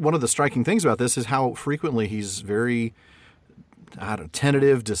one of the striking things about this is how frequently he's very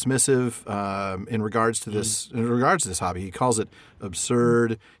tentative, dismissive in regards to this. In regards to this hobby, he calls it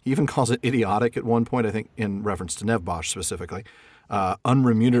absurd. He even calls it idiotic at one point. I think in reference to Nev Bosch specifically.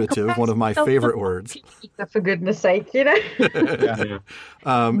 Unremunerative, one of my favorite words. For goodness sake, Yeah.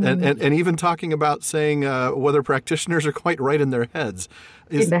 And even talking about saying whether practitioners are quite right in their heads.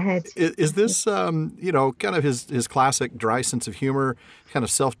 In their heads. Is this, kind of his classic dry sense of humor, kind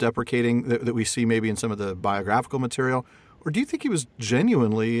of self-deprecating that we see maybe in some of the biographical material? Or do you think he was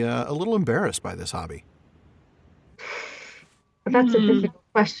genuinely a little embarrassed by this hobby? That's a difficult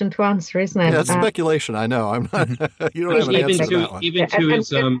question to answer, isn't it? Yeah, that's speculation. I know. I'm not. You don't have an answer to that one. Even to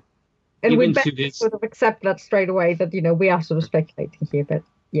his. And we better sort of accept that straight away that we are sort of speculating here, but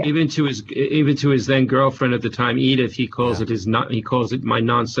yeah. Even to his then girlfriend at the time, Edith, he calls it my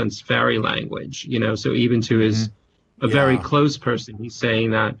nonsense fairy language. So even to his a very close person, he's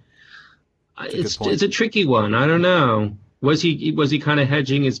saying that. It's a tricky one. I don't know. Was he kind of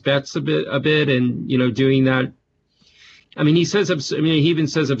hedging his bets a bit, and doing that? I mean, he even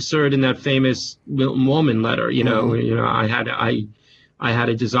says absurd in that famous Milton Woolman letter. I had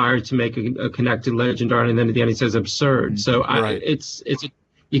a desire to make a connected legendarium, and then at the end he says absurd. So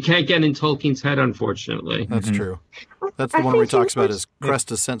you can't get in Tolkien's head, unfortunately. That's true. That's the one where he talks about his crest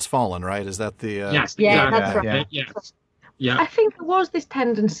has since fallen, right? Is that the? Yes. Yeah, that's right. Yes. Yeah. I think there was this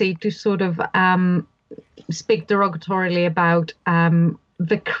tendency to sort of speak derogatorily about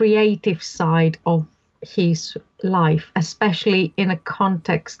the creative side of his life, especially in a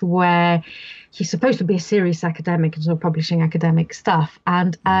context where he's supposed to be a serious academic and sort of publishing academic stuff.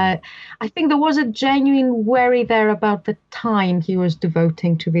 And I think there was a genuine worry there about the time he was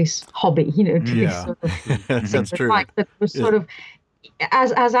devoting to this hobby, this sort of that's true. That was sort of,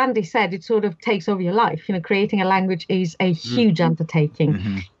 as Andy said, it sort of takes over your life. Creating a language is a huge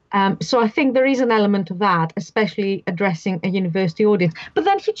undertaking. So I think there is an element of that, especially addressing a university audience. But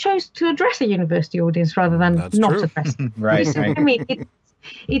then he chose to address a university audience rather than address them. Right. I mean,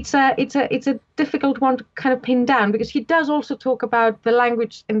 it's a difficult one to kind of pin down because he does also talk about the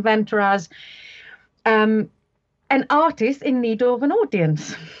language inventor as an artist in need of an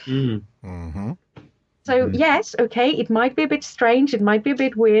audience. So yes, okay, it might be a bit strange, it might be a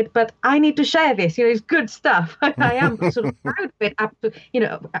bit weird, but I need to share this. It's good stuff. I am sort of proud of it. Up to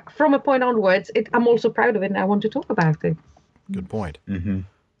from a point onwards, I'm also proud of it, and I want to talk about it. Good point.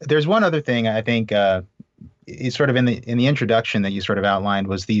 There's one other thing I think is sort of in the introduction that you sort of outlined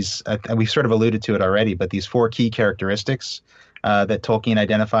was these. We've sort of alluded to it already, but these 4 key characteristics that Tolkien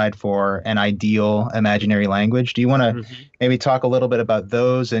identified for an ideal imaginary language. Do you want to maybe talk a little bit about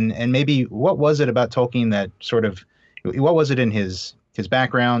those and maybe what was it about Tolkien that what was it in his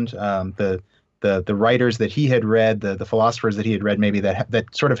background, the writers that he had read, the philosophers that he had read, maybe that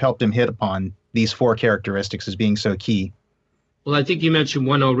sort of helped him hit upon these 4 characteristics as being so key? Well, I think you mentioned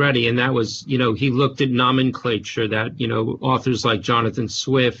one already, and that was, he looked at nomenclature that, authors like Jonathan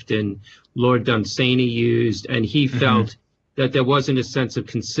Swift and Lord Dunsany used, and he felt that there wasn't a sense of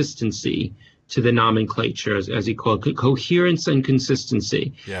consistency to the nomenclature, as he called it, coherence and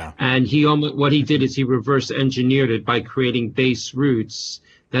consistency. Yeah. And what he did is he reverse engineered it by creating base roots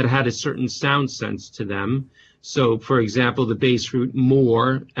that had a certain sound sense to them. So, for example, the base root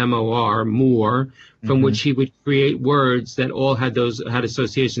more, M-O-R, more, from which he would create words that all had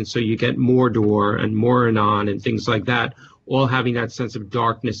associations. So you get Mordor and Moranon and things like that, all having that sense of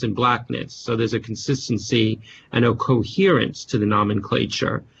darkness and blackness. So there's a consistency and a coherence to the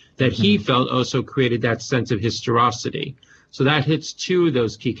nomenclature that he felt also created that sense of historicity. So that hits 2 of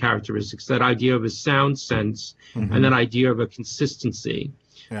those key characteristics, that idea of a sound sense and that idea of a consistency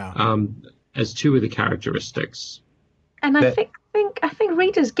as 2 of the characteristics. And I think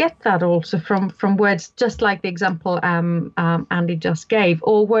readers get that also from words just like the example Andy just gave,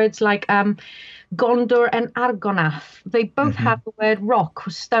 or words like Gondor and Argonath. They both have the word rock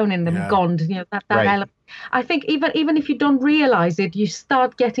or stone in them. Gond, that element. I think even if you don't realize it, you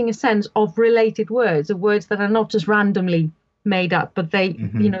start getting a sense of related words, of words that are not just randomly made up, but they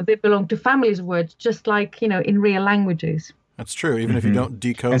they belong to families of words, just like in real languages. That's true. Even if you don't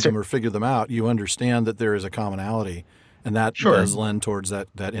decode them or figure them out, you understand that there is a commonality, and that does lend towards that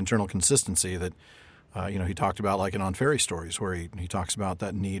internal consistency that he talked about, like in On Fairy Stories, where he talks about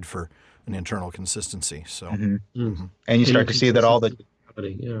that need for an internal consistency. So, and you start to see that all the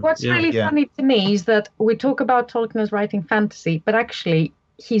What's really funny to me is that we talk about Tolkien as writing fantasy, but actually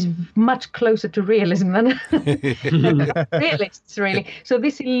he's much closer to realism than realists, really. So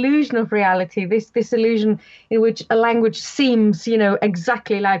this illusion of reality, this illusion in which a language seems,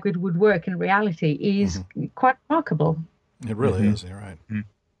 exactly like it would work in reality, is quite remarkable. It really is. You're right.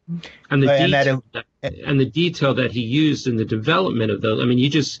 And the detail that he used in the development of those. I mean,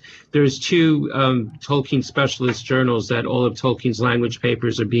 there's two Tolkien specialist journals that all of Tolkien's language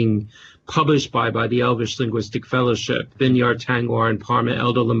papers are being published by the Elvish Linguistic Fellowship, Vinyar Tangwar and Parma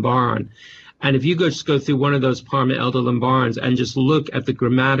Elder Lambaran. And if you just go through one of those Parma Elder Lambarans and just look at the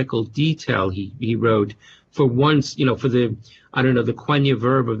grammatical detail he wrote for once, for the Quenya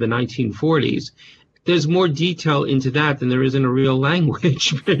verb of the 1940s, there's more detail into that than there is in a real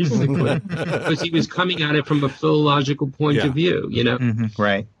language, basically, because he was coming at it from a philological point of view,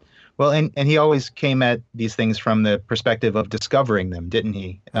 Right. Well, and he always came at these things from the perspective of discovering them, didn't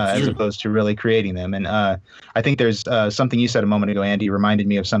he? As opposed to really creating them. And I think there's something you said a moment ago, Andy, reminded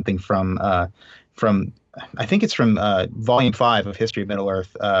me of something from I think it's from Volume 5 of History of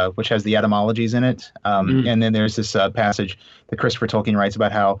Middle-earth, which has the etymologies in it. And then there's this passage that Christopher Tolkien writes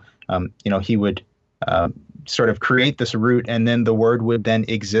about how, he would sort of create this root, and then the word would then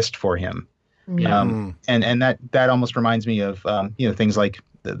exist for him. And that almost reminds me of things like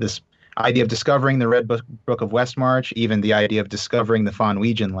this idea of discovering the Red Book of Westmarch, even the idea of discovering the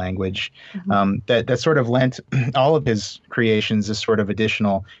Fonwegian language. That sort of lent all of his creations this sort of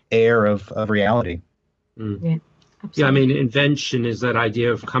additional air of reality. Yeah. Yeah, I mean, invention is that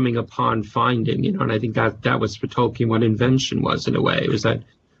idea of coming upon finding, and I think that was for Tolkien what invention was in a way. It was that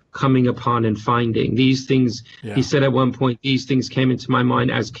coming upon and finding these things. He said at one point, these things came into my mind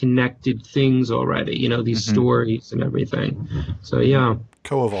as connected things already, these stories and everything. So, yeah.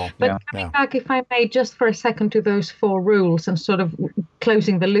 Co-evolve. But coming back, if I may, just for a second to those 4 rules and sort of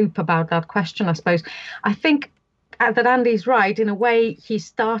closing the loop about that question, I suppose, I think that Andy's right. In a way, he's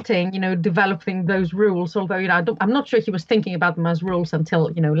starting, developing those rules, although, I'm not sure he was thinking about them as rules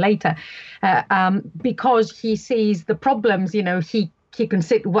until, later, because he sees the problems, he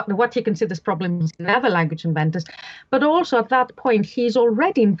consider what he considers problems in other language inventors, but also at that point he's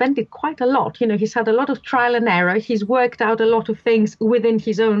already invented quite a lot. He's had a lot of trial and error. He's worked out a lot of things within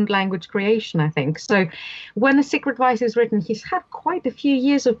his own language creation, I think. So when A Secret Vice is written, he's had quite a few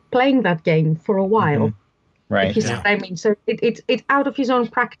years of playing that game for a while. Right. I mean, so it's out of his own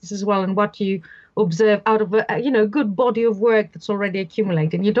practice as well, and what you observe out of a good body of work that's already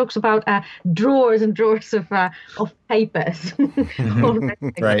accumulated. He talks about drawers and drawers of papers. Right. I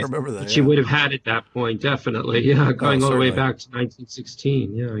remember that. Which you would have had at that point, definitely. Yeah, going all the way back to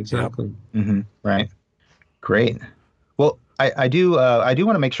 1916. Yeah, exactly. Right. Great. Well, I do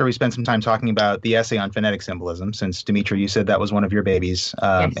want to make sure we spend some time talking about the essay on phonetic symbolism, since Dimitra, you said that was one of your babies,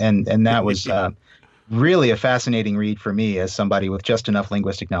 yes. and that was. Really a fascinating read for me as somebody with just enough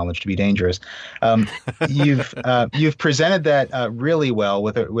linguistic knowledge to be dangerous. You've presented that really well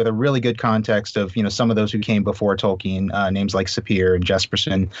with a really good context of some of those who came before Tolkien, names like Sapir and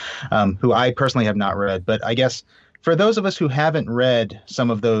Jesperson, who I personally have not read. But I guess for those of us who haven't read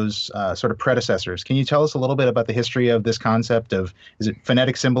some of those sort of predecessors, can you tell us a little bit about the history of this concept of, is it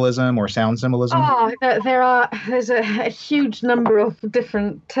phonetic symbolism or sound symbolism? Oh, there's a huge number of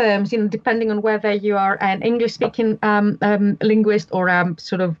different terms, depending on whether you are an English-speaking linguist or a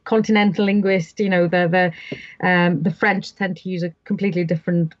sort of continental linguist. The French tend to use a completely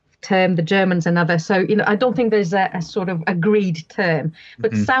different term, the Germans another. So, I don't think there's a sort of agreed term,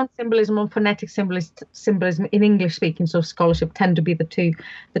 but sound symbolism and phonetic symbolism in English speaking sort of scholarship tend to be the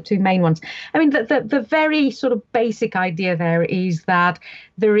two main ones. I mean, the very sort of basic idea there is that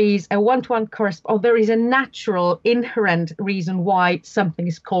there is a one-to-one or there is a natural inherent reason why something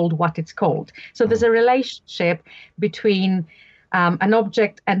is called what it's called. So there's a relationship between an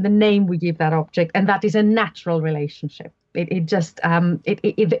object and the name we give that object, and that is a natural relationship. The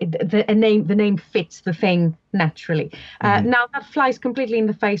name fits the thing naturally. Now that flies completely in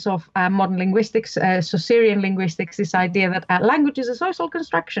the face of modern linguistics, Saussurian linguistics, this idea that language is a social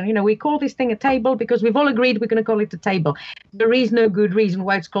construction. We call this thing a table because we've all agreed we're going to call it a table. There is no good reason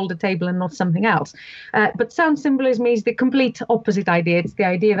why it's called a table and not something else. But sound symbolism is the complete opposite idea. It's the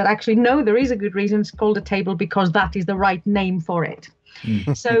idea that actually, no, there is a good reason it's called a table because that is the right name for it.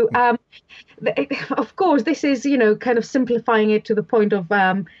 So, of course, this is, kind of simplifying it to the point of,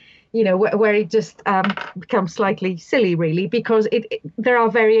 where it just becomes slightly silly, really, because there are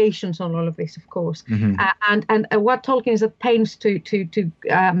variations on all of this, of course. And what Tolkien is at pains to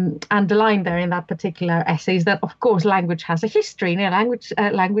underline there in that particular essay is that, of course, language has a history.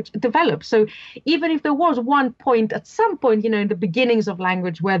 Language develops. So even if there was one point at some point, in the beginnings of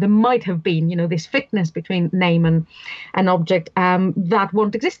language where there might have been, this fitness between name and an object, that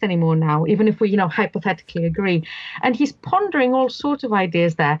won't exist anymore now, even if we, hypothetically agree. And he's pondering all sorts of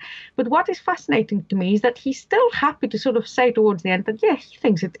ideas there. But what is fascinating to me is that he's still happy to sort of say towards the end that, yeah, he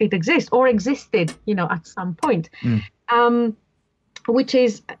thinks it exists or existed, at some point, which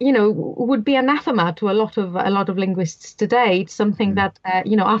is, would be anathema to a lot of linguists today. It's something that,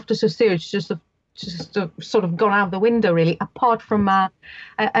 after Saussure, it's just sort of gone out the window, really, apart from a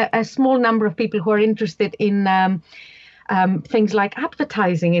small number of people who are interested in things like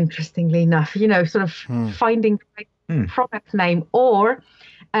advertising, interestingly enough, sort of finding the right product name or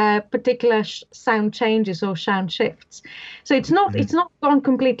particular sound changes or sound shifts. So it's not gone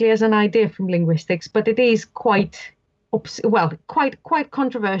completely as an idea from linguistics, but it is quite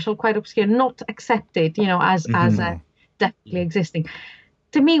controversial, quite obscure, not accepted, as definitely existing.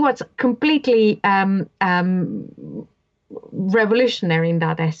 To me, what's completely revolutionary in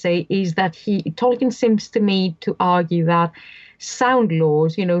that essay is that Tolkien seems to me to argue that sound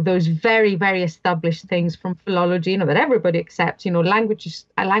laws, those very, very established things from philology, that everybody accepts, languages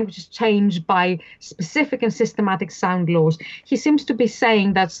changed by specific and systematic sound laws. He seems to be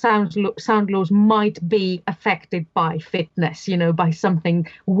saying that sound laws might be affected by fitness, by something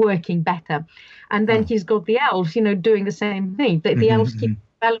working better. And then he's got the elves, doing the same thing. The elves keep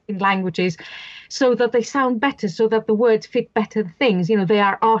developing languages so that they sound better, so that the words fit better things. They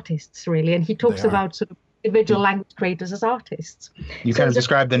are artists, really. And he talks about sort of individual language creators as artists. You kind of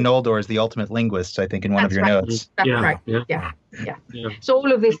described the Noldor as the ultimate linguists, I think, in one of your notes. That's right. Yeah. So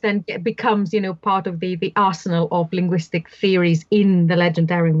all of this then becomes, part of the arsenal of linguistic theories in the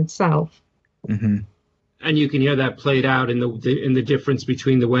legendarium itself. And you can hear that played out in the difference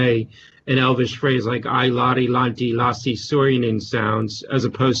between the way an Elvish phrase like I, Lari, Lanti, Lassi, Sorinin sounds, as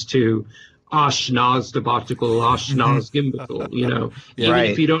opposed to Ashnaz, debatical, Ashnaz, gimbacal, Even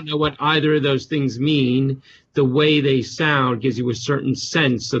if you don't know what either of those things mean, the way they sound gives you a certain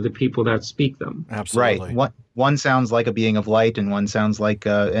sense of the people that speak them. Absolutely. Right. One sounds like a being of light and one sounds like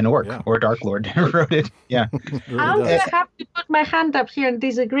an orc or a Dark Lord who wrote it. Yeah. I'm going to have to put my hand up here and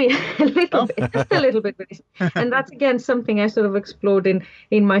disagree a little bit, just a little bit with this. And that's, again, something I sort of explored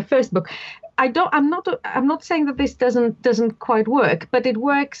in my first book. I'm not saying that this doesn't quite work, but it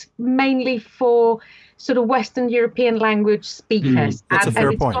works mainly for sort of Western European language speakers. That's a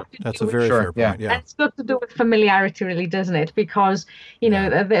fair point. That's a very fair point. Yeah. And it's got to do with familiarity, really, doesn't it? Because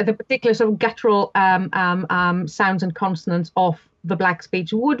the particular sort of guttural sounds and consonants of the Black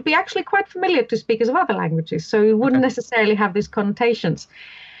speech would be actually quite familiar to speakers of other languages, so it wouldn't necessarily have these connotations.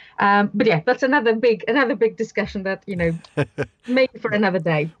 But yeah, that's another big discussion that, maybe for another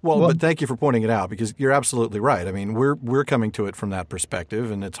day. Well, but thank you for pointing it out, because you're absolutely right. I mean, we're coming to it from that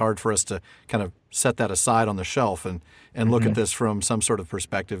perspective, and it's hard for us to kind of set that aside on the shelf and look at this from some sort of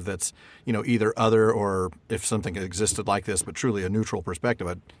perspective that's, either other, or if something existed like this, but truly a neutral perspective.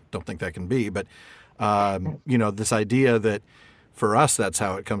 I don't think that can be. But, this idea that for us, that's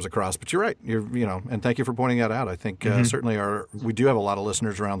how it comes across. But you're right. And thank you for pointing that out. I think certainly we do have a lot of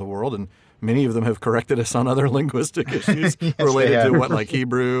listeners around the world, and many of them have corrected us on other linguistic issues related to like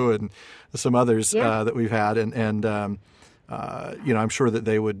Hebrew and some others that we've had. And I'm sure that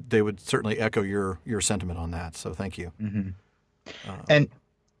they would certainly echo your sentiment on that. So thank you. And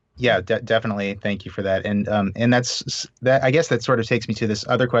yeah, definitely. Thank you for that. And that's that. I guess that sort of takes me to this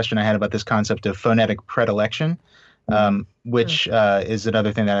other question I had about this concept of phonetic predilection. Which is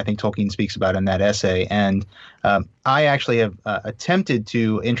another thing that I think Tolkien speaks about in that essay. And I actually have attempted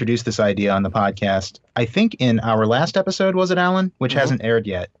to introduce this idea on the podcast, I think in our last episode, was it, Alan? Which hasn't aired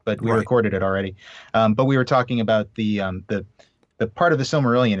yet, but we recorded it already. But we were talking about the part of the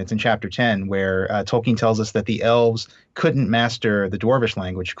Silmarillion. It's in chapter 10, where Tolkien tells us that the elves couldn't master the Dwarvish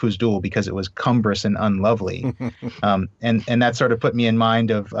language, Khuzdul, because it was cumbrous and unlovely. And that sort of put me in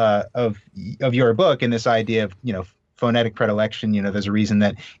mind of your book and this idea of, phonetic predilection. There's a reason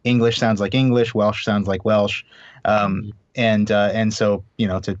that English sounds like English, Welsh sounds like Welsh. And so,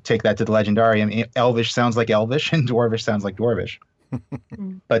 to take that to the legendarium, Elvish sounds like Elvish and Dwarvish sounds like Dwarvish.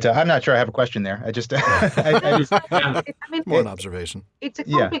 But I'm not sure I have a question there. I just, more an observation. It's a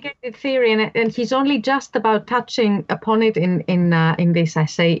complicated theory, and he's only just about touching upon it in this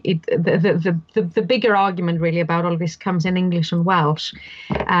essay. The bigger argument really about all this comes in English and Welsh,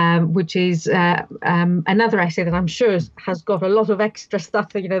 which is another essay that I'm sure has got a lot of extra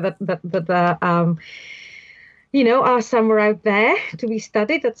stuff that are somewhere out there to be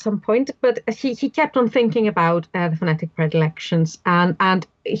studied at some point. But he kept on thinking about the phonetic predilections, and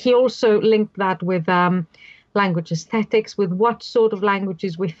he also linked that with language aesthetics, with what sort of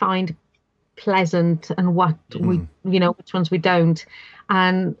languages we find pleasant and what which ones we don't.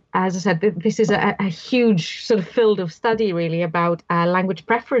 And as I said, this is a huge sort of field of study really about language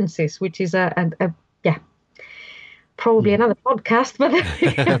preferences, which is probably another podcast, but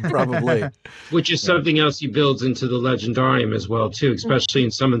probably. Which is something else he builds into the legendarium as well, too, especially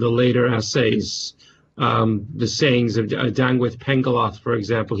in some of the later essays. The sayings of Dangwith Pengeloth, for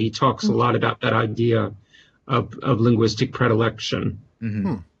example, he talks a lot about that idea of linguistic predilection.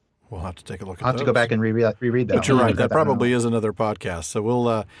 Mm-hmm. We'll have to take a look at that. I'll have to go back and reread that. But you're right. That probably is another podcast. So we'll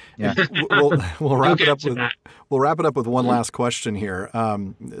wrap it up with wrap it up with one last question here.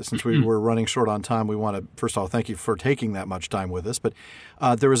 Since we're running short on time, we want to first of all thank you for taking that much time with us. But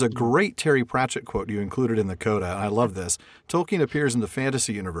there was a great Terry Pratchett quote you included in the coda, and I love this. Tolkien appears in the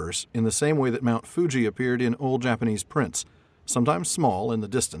fantasy universe in the same way that Mount Fuji appeared in old Japanese prints, sometimes small in the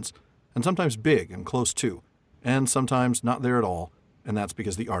distance, and sometimes big and close to, and sometimes not there at all. And that's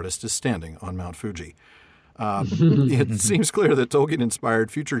because the artist is standing on Mount Fuji. It seems clear that Tolkien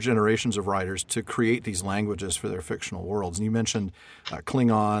inspired future generations of writers to create these languages for their fictional worlds. And you mentioned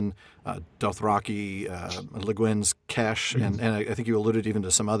Klingon, Dothraki, Le Guin's Kesh, and I think you alluded even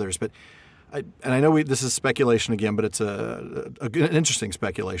to some others. But I know this is speculation again, but it's an interesting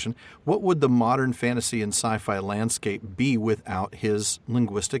speculation. What would the modern fantasy and sci-fi landscape be without his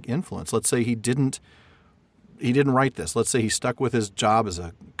linguistic influence? Let's say he didn't write this. Let's say he stuck with his job as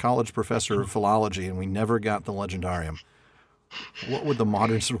a college professor of philology and we never got the legendarium. What would the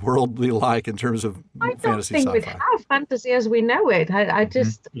modern world be like in terms of fantasy sci-fi? I don't think we'd have fantasy as we know it. I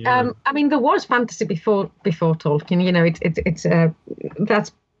just, there was fantasy before Tolkien. It's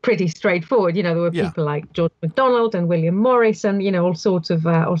that's pretty straightforward. There were people like George MacDonald and William Morris and, all sorts of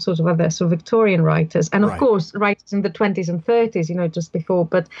other sort of Victorian writers. And of course, writers in the 20s and 30s, just before.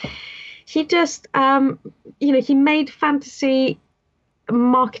 But he just, he made fantasy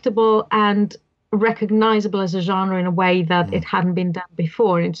marketable and recognizable as a genre in a way that it hadn't been done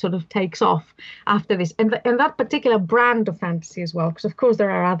before, and it sort of takes off after this. And that particular brand of fantasy as well, because of course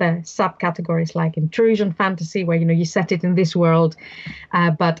there are other subcategories like intrusion fantasy, where you set it in this world,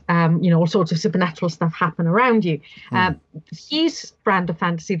 but all sorts of supernatural stuff happen around you. His brand of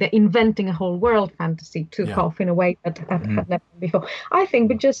fantasy, the inventing a whole world fantasy, took off in a way that had never been before. I think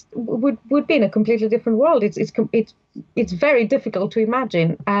we just would be in a completely different world. It's very difficult to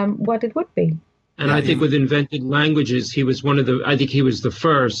imagine what it would be. And I think with invented languages, he was the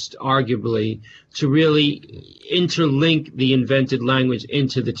first, arguably, to really interlink the invented language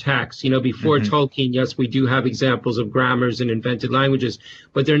into the text. Before Tolkien, yes, we do have examples of grammars and invented languages,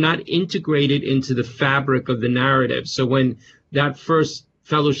 but they're not integrated into the fabric of the narrative. So when that first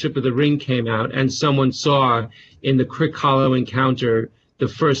Fellowship of the Ring came out and someone saw in the Crick Hollow encounter the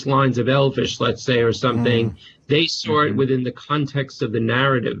first lines of Elvish, let's say, or something, they saw it within the context of the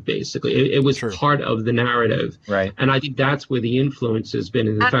narrative, basically. It was part of the narrative. Right. And I think that's where the influence has been,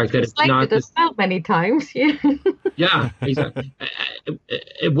 in the fact that it's not this many times. Yeah, exactly.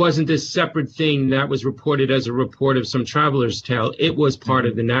 It wasn't this separate thing that was reported as a report of some traveler's tale. It was part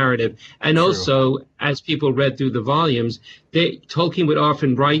of the narrative. And also, as people read through the volumes, Tolkien would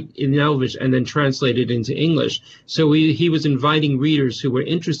often write in Elvish and then translate it into English. So he was inviting readers who were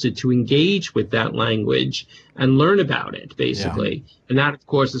interested to engage with that language and learn about it, basically. Yeah. And that, of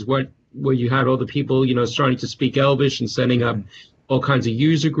course, is where you had all the people, starting to speak Elvish and setting up all kinds of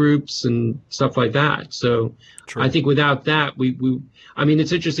user groups and stuff like that. So I think without that,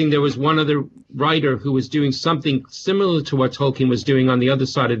 it's interesting. There was one other writer who was doing something similar to what Tolkien was doing on the other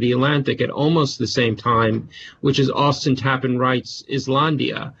side of the Atlantic at almost the same time, which is Austin Tappan Wright's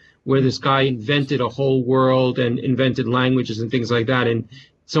Islandia, where this guy invented a whole world and invented languages and things like that. And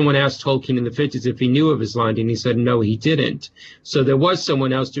someone asked Tolkien in the 50s if he knew of Islandia, and he said, no, he didn't. So there was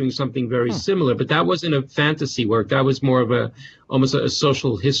someone else doing something very similar, but that wasn't a fantasy work. That was more of almost a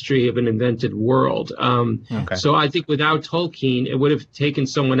social history of an invented world. So I think without Tolkien, it would have taken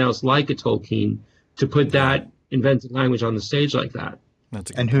someone else like a Tolkien to put that invented language on the stage like that.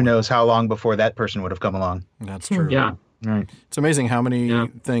 And who knows how long before that person would have come along. That's true. Yeah. Right. It's amazing how many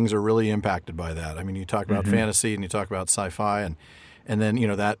things are really impacted by that. I mean, you talk about Mm-hmm. fantasy and you talk about sci-fi, and then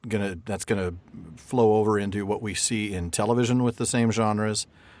that's gonna flow over into what we see in television with the same genres.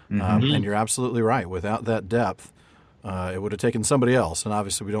 Mm-hmm. And you're absolutely right. Without that depth, it would have taken somebody else. And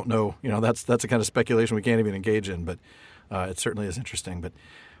obviously, we don't know. That's a kind of speculation we can't even engage in. But it certainly is interesting. But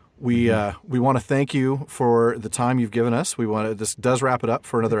we want to thank you for the time you've given us. This does wrap it up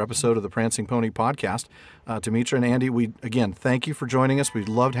for another episode of the Prancing Pony Podcast. Dimitra and Andy, we again thank you for joining us. We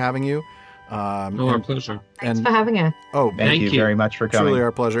loved having you. Our pleasure. Thanks for having us. Oh, Thank you very much for coming. Truly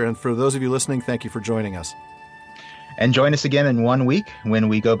our pleasure. And for those of you listening, thank you for joining us. And join us again in 1 week when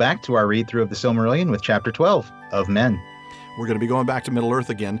we go back to our read-through of the Silmarillion with Chapter 12 of Men. We're going to be going back to Middle-earth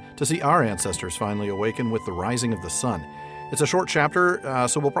again to see our ancestors finally awaken with the rising of the sun. It's a short chapter,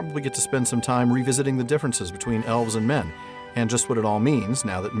 so we'll probably get to spend some time revisiting the differences between elves and men, and just what it all means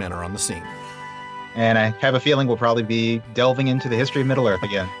now that men are on the scene. And I have a feeling we'll probably be delving into the history of Middle-earth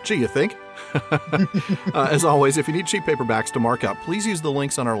again. Gee, you think? As always, if you need cheap paperbacks to mark up, please use the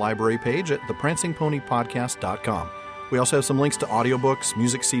links on our library page at theprancingponypodcast.com. We also have some links to audiobooks,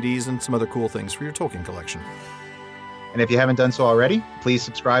 music CDs, and some other cool things for your Tolkien collection. And if you haven't done so already, please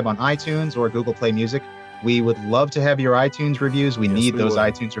subscribe on iTunes or Google Play Music. We would love to have your iTunes reviews. We need those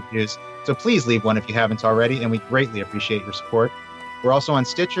iTunes reviews. So please leave one if you haven't already, and we greatly appreciate your support. We're also on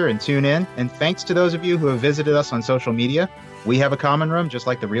Stitcher and TuneIn, and thanks to those of you who have visited us on social media. We have a common room just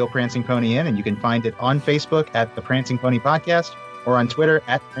like the real Prancing Pony Inn, and you can find it on Facebook at the Prancing Pony Podcast or on Twitter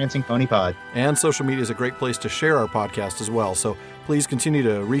at Prancing Pony Pod. And social media is a great place to share our podcast as well, so please continue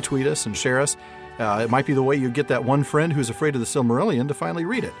to retweet us and share us. It might be the way you get that one friend who's afraid of the Silmarillion to finally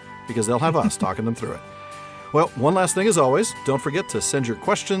read it, because they'll have us talking them through it. Well, one last thing as always, don't forget to send your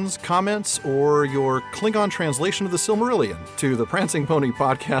questions, comments, or your Klingon translation of the Silmarillion to the Prancing Pony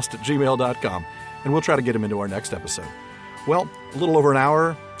Podcast at gmail.com, and we'll try to get them into our next episode. Well, a little over an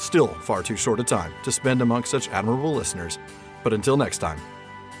hour, still far too short a time to spend amongst such admirable listeners. But until next time.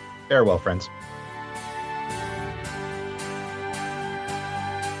 Farewell, friends.